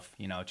I love.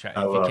 You know, if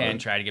you can,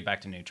 try to get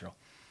back to neutral.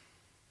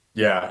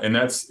 Yeah, and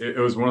it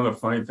was one of the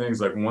funny things,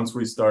 like once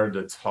we started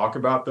to talk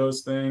about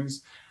those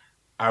things,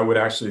 I would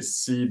actually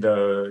see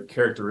the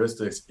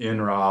characteristics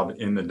in Rob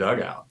in the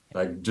dugout,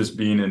 like just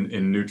being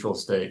in neutral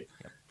state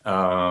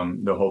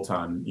the whole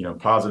time, you know,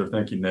 positive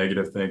thinking,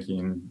 negative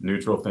thinking,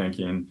 neutral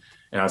thinking.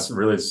 And I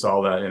really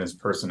saw that in his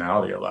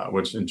personality a lot,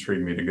 which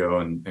intrigued me to go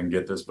and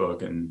get this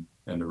book and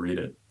to read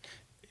it.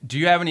 Do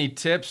you have any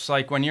tips,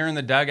 like when you're in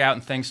the dugout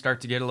and things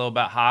start to get a little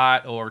bit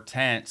hot or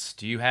tense,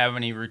 do you have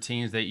any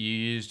routines that you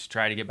use to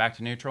try to get back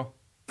to neutral?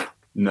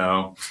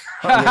 No.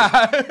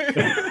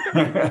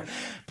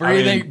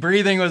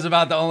 Breathing was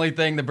about the only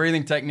thing, the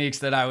breathing techniques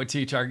that I would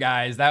teach our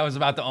guys. That was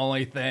about the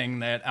only thing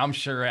that I'm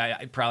sure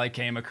I probably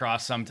came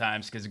across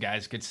sometimes because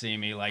guys could see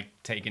me like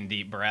taking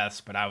deep breaths,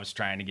 but I was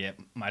trying to get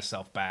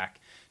myself back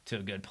to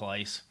a good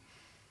place.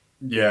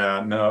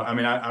 Yeah, no, I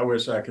mean, I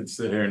wish I could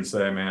sit here and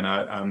say, man,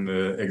 I'm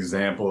the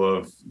example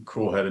of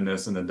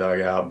cool-headedness in the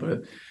dugout,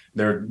 but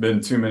there have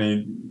been too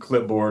many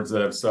clipboards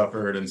that have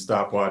suffered and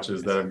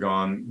stopwatches that have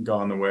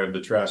gone the way of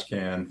the trash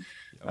can.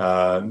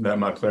 that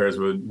my players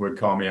would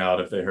call me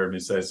out if they heard me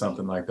say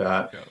something like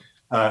that.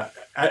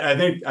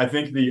 I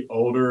think the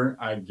older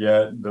I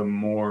get, the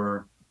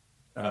more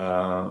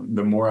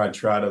I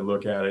try to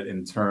look at it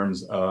in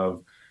terms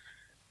of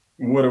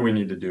what do we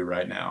need to do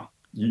right now?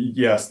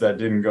 Yes, that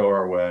didn't go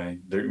our way.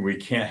 We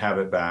can't have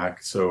it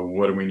back. So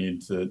what do we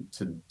need to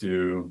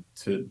do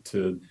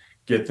to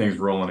get things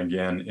rolling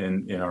again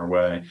in our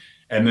way?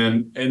 And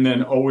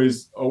then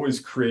always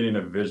creating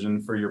a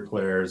vision for your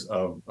players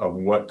of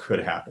what could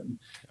happen.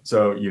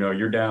 So,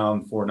 you're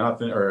down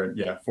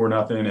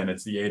 4-0, and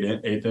it's the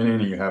eighth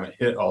inning and you haven't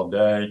hit all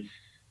day.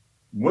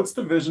 What's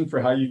the vision for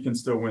how you can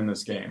still win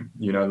this game?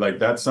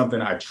 That's something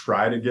I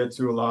try to get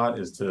to a lot,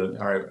 is to,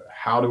 all right,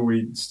 how do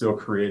we still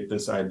create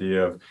this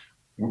idea of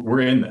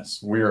we're in this,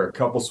 we're a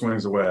couple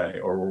swings away,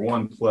 or we're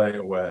one play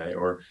away,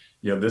 or,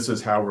 this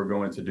is how we're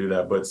going to do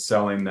that, but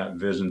selling that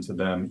vision to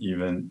them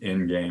even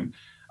in game.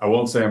 I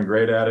won't say I'm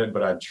great at it,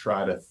 but I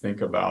try to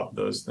think about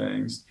those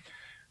things.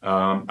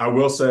 I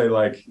will say,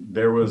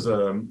 there was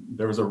a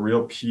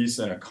real peace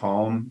and a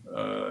calm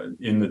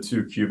in the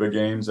 2 Cuba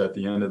games at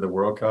the end of the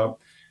World Cup.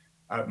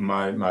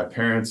 My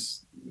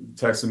parents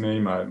texted me,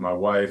 my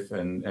wife,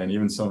 and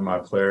even some of my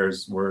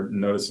players were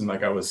noticing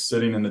I was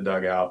sitting in the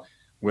dugout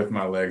with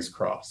my legs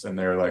crossed, and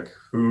they're like,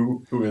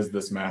 who is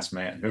this masked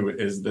man? Who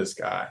is this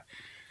guy?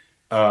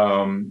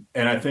 And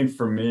I think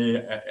for me,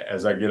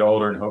 as I get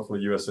older, and hopefully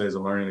USA is a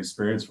learning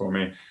experience for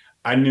me,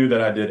 I knew that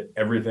I did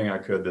everything I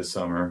could this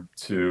summer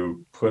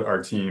to put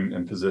our team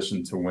in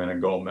position to win a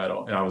gold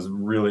medal. And I was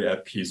really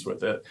at peace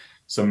with it.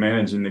 So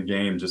managing the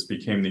game just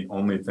became the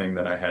only thing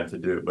that I had to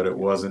do. But it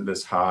wasn't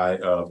this high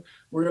of,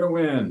 we're going to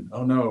win.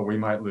 Oh no, we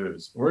might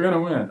lose. We're going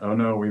to win. Oh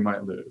no, we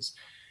might lose.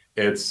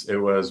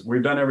 It was,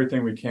 we've done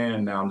everything we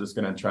can. Now I'm just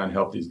going to try and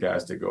help these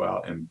guys to go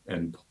out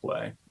and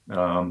play.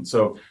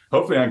 So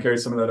hopefully I can carry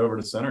some of that over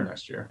to center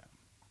next year.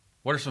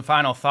 What are some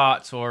final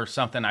thoughts, or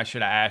something I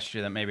should have asked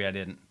you that maybe I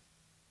didn't?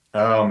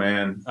 Oh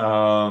man.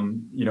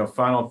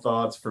 Final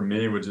thoughts for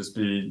me would just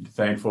be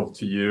thankful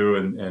to you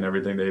and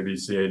everything the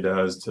ABCA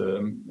does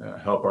to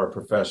help our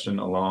profession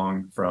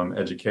along, from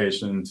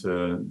education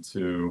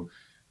to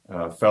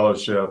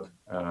fellowship.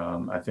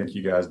 I think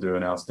you guys do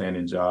an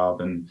outstanding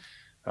job, and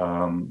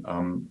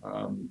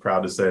I'm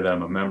proud to say that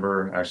I'm a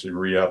member, actually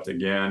re-upped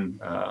again,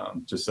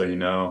 just so you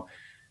know.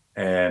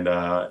 And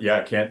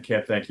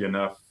can't thank you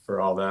enough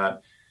for all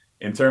that.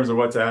 In terms of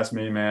what to ask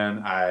me, man,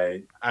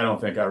 I don't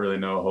think I really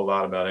know a whole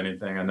lot about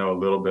anything. I know a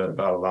little bit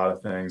about a lot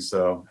of things.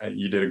 So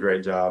you did a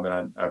great job,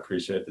 and I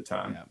appreciate the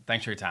time. Yeah,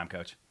 thanks for your time,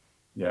 Coach.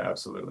 Yeah,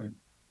 absolutely.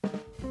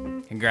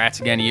 Congrats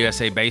again to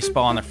USA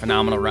Baseball on their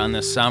phenomenal run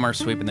this summer,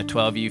 sweeping the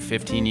 12U,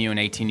 15U, and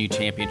 18U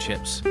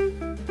championships.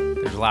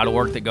 There's a lot of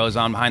work that goes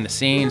on behind the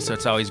scenes, so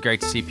it's always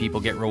great to see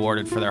people get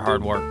rewarded for their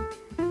hard work.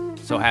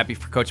 So happy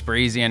for Coach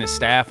Briese and his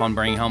staff on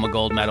bringing home a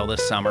gold medal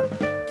this summer.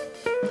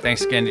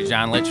 Thanks again to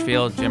John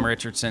Litchfield, Jim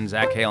Richardson,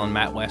 Zach Hale, and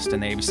Matt West in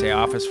the ABCA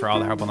office for all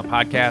their help on the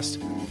podcast.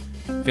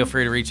 Feel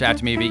free to reach out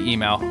to me via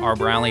email,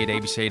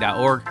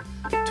 rbrownlee@abca.org,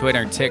 Twitter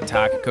and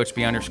TikTok,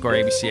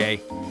 CoachB_ABCA,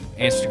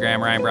 Instagram,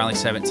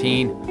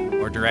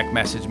 RyanBrownlee17, or direct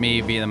message me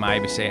via the My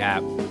ABCA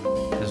app.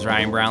 This is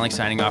Ryan Brownlee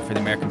signing off for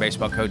the American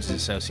Baseball Coaches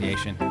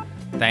Association.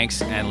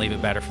 Thanks, and leave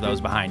it better for those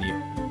behind you.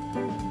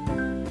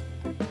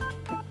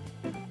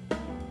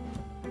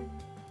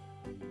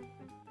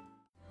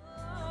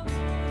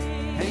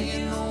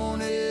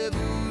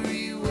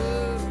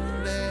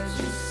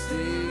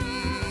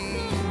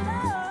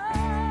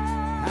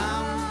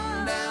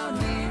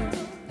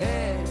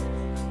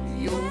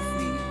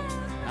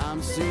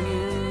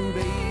 Singing,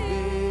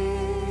 baby,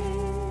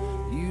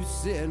 you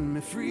set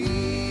me free.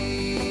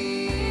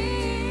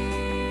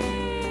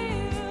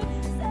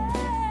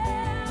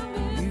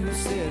 You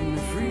set me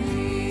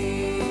free.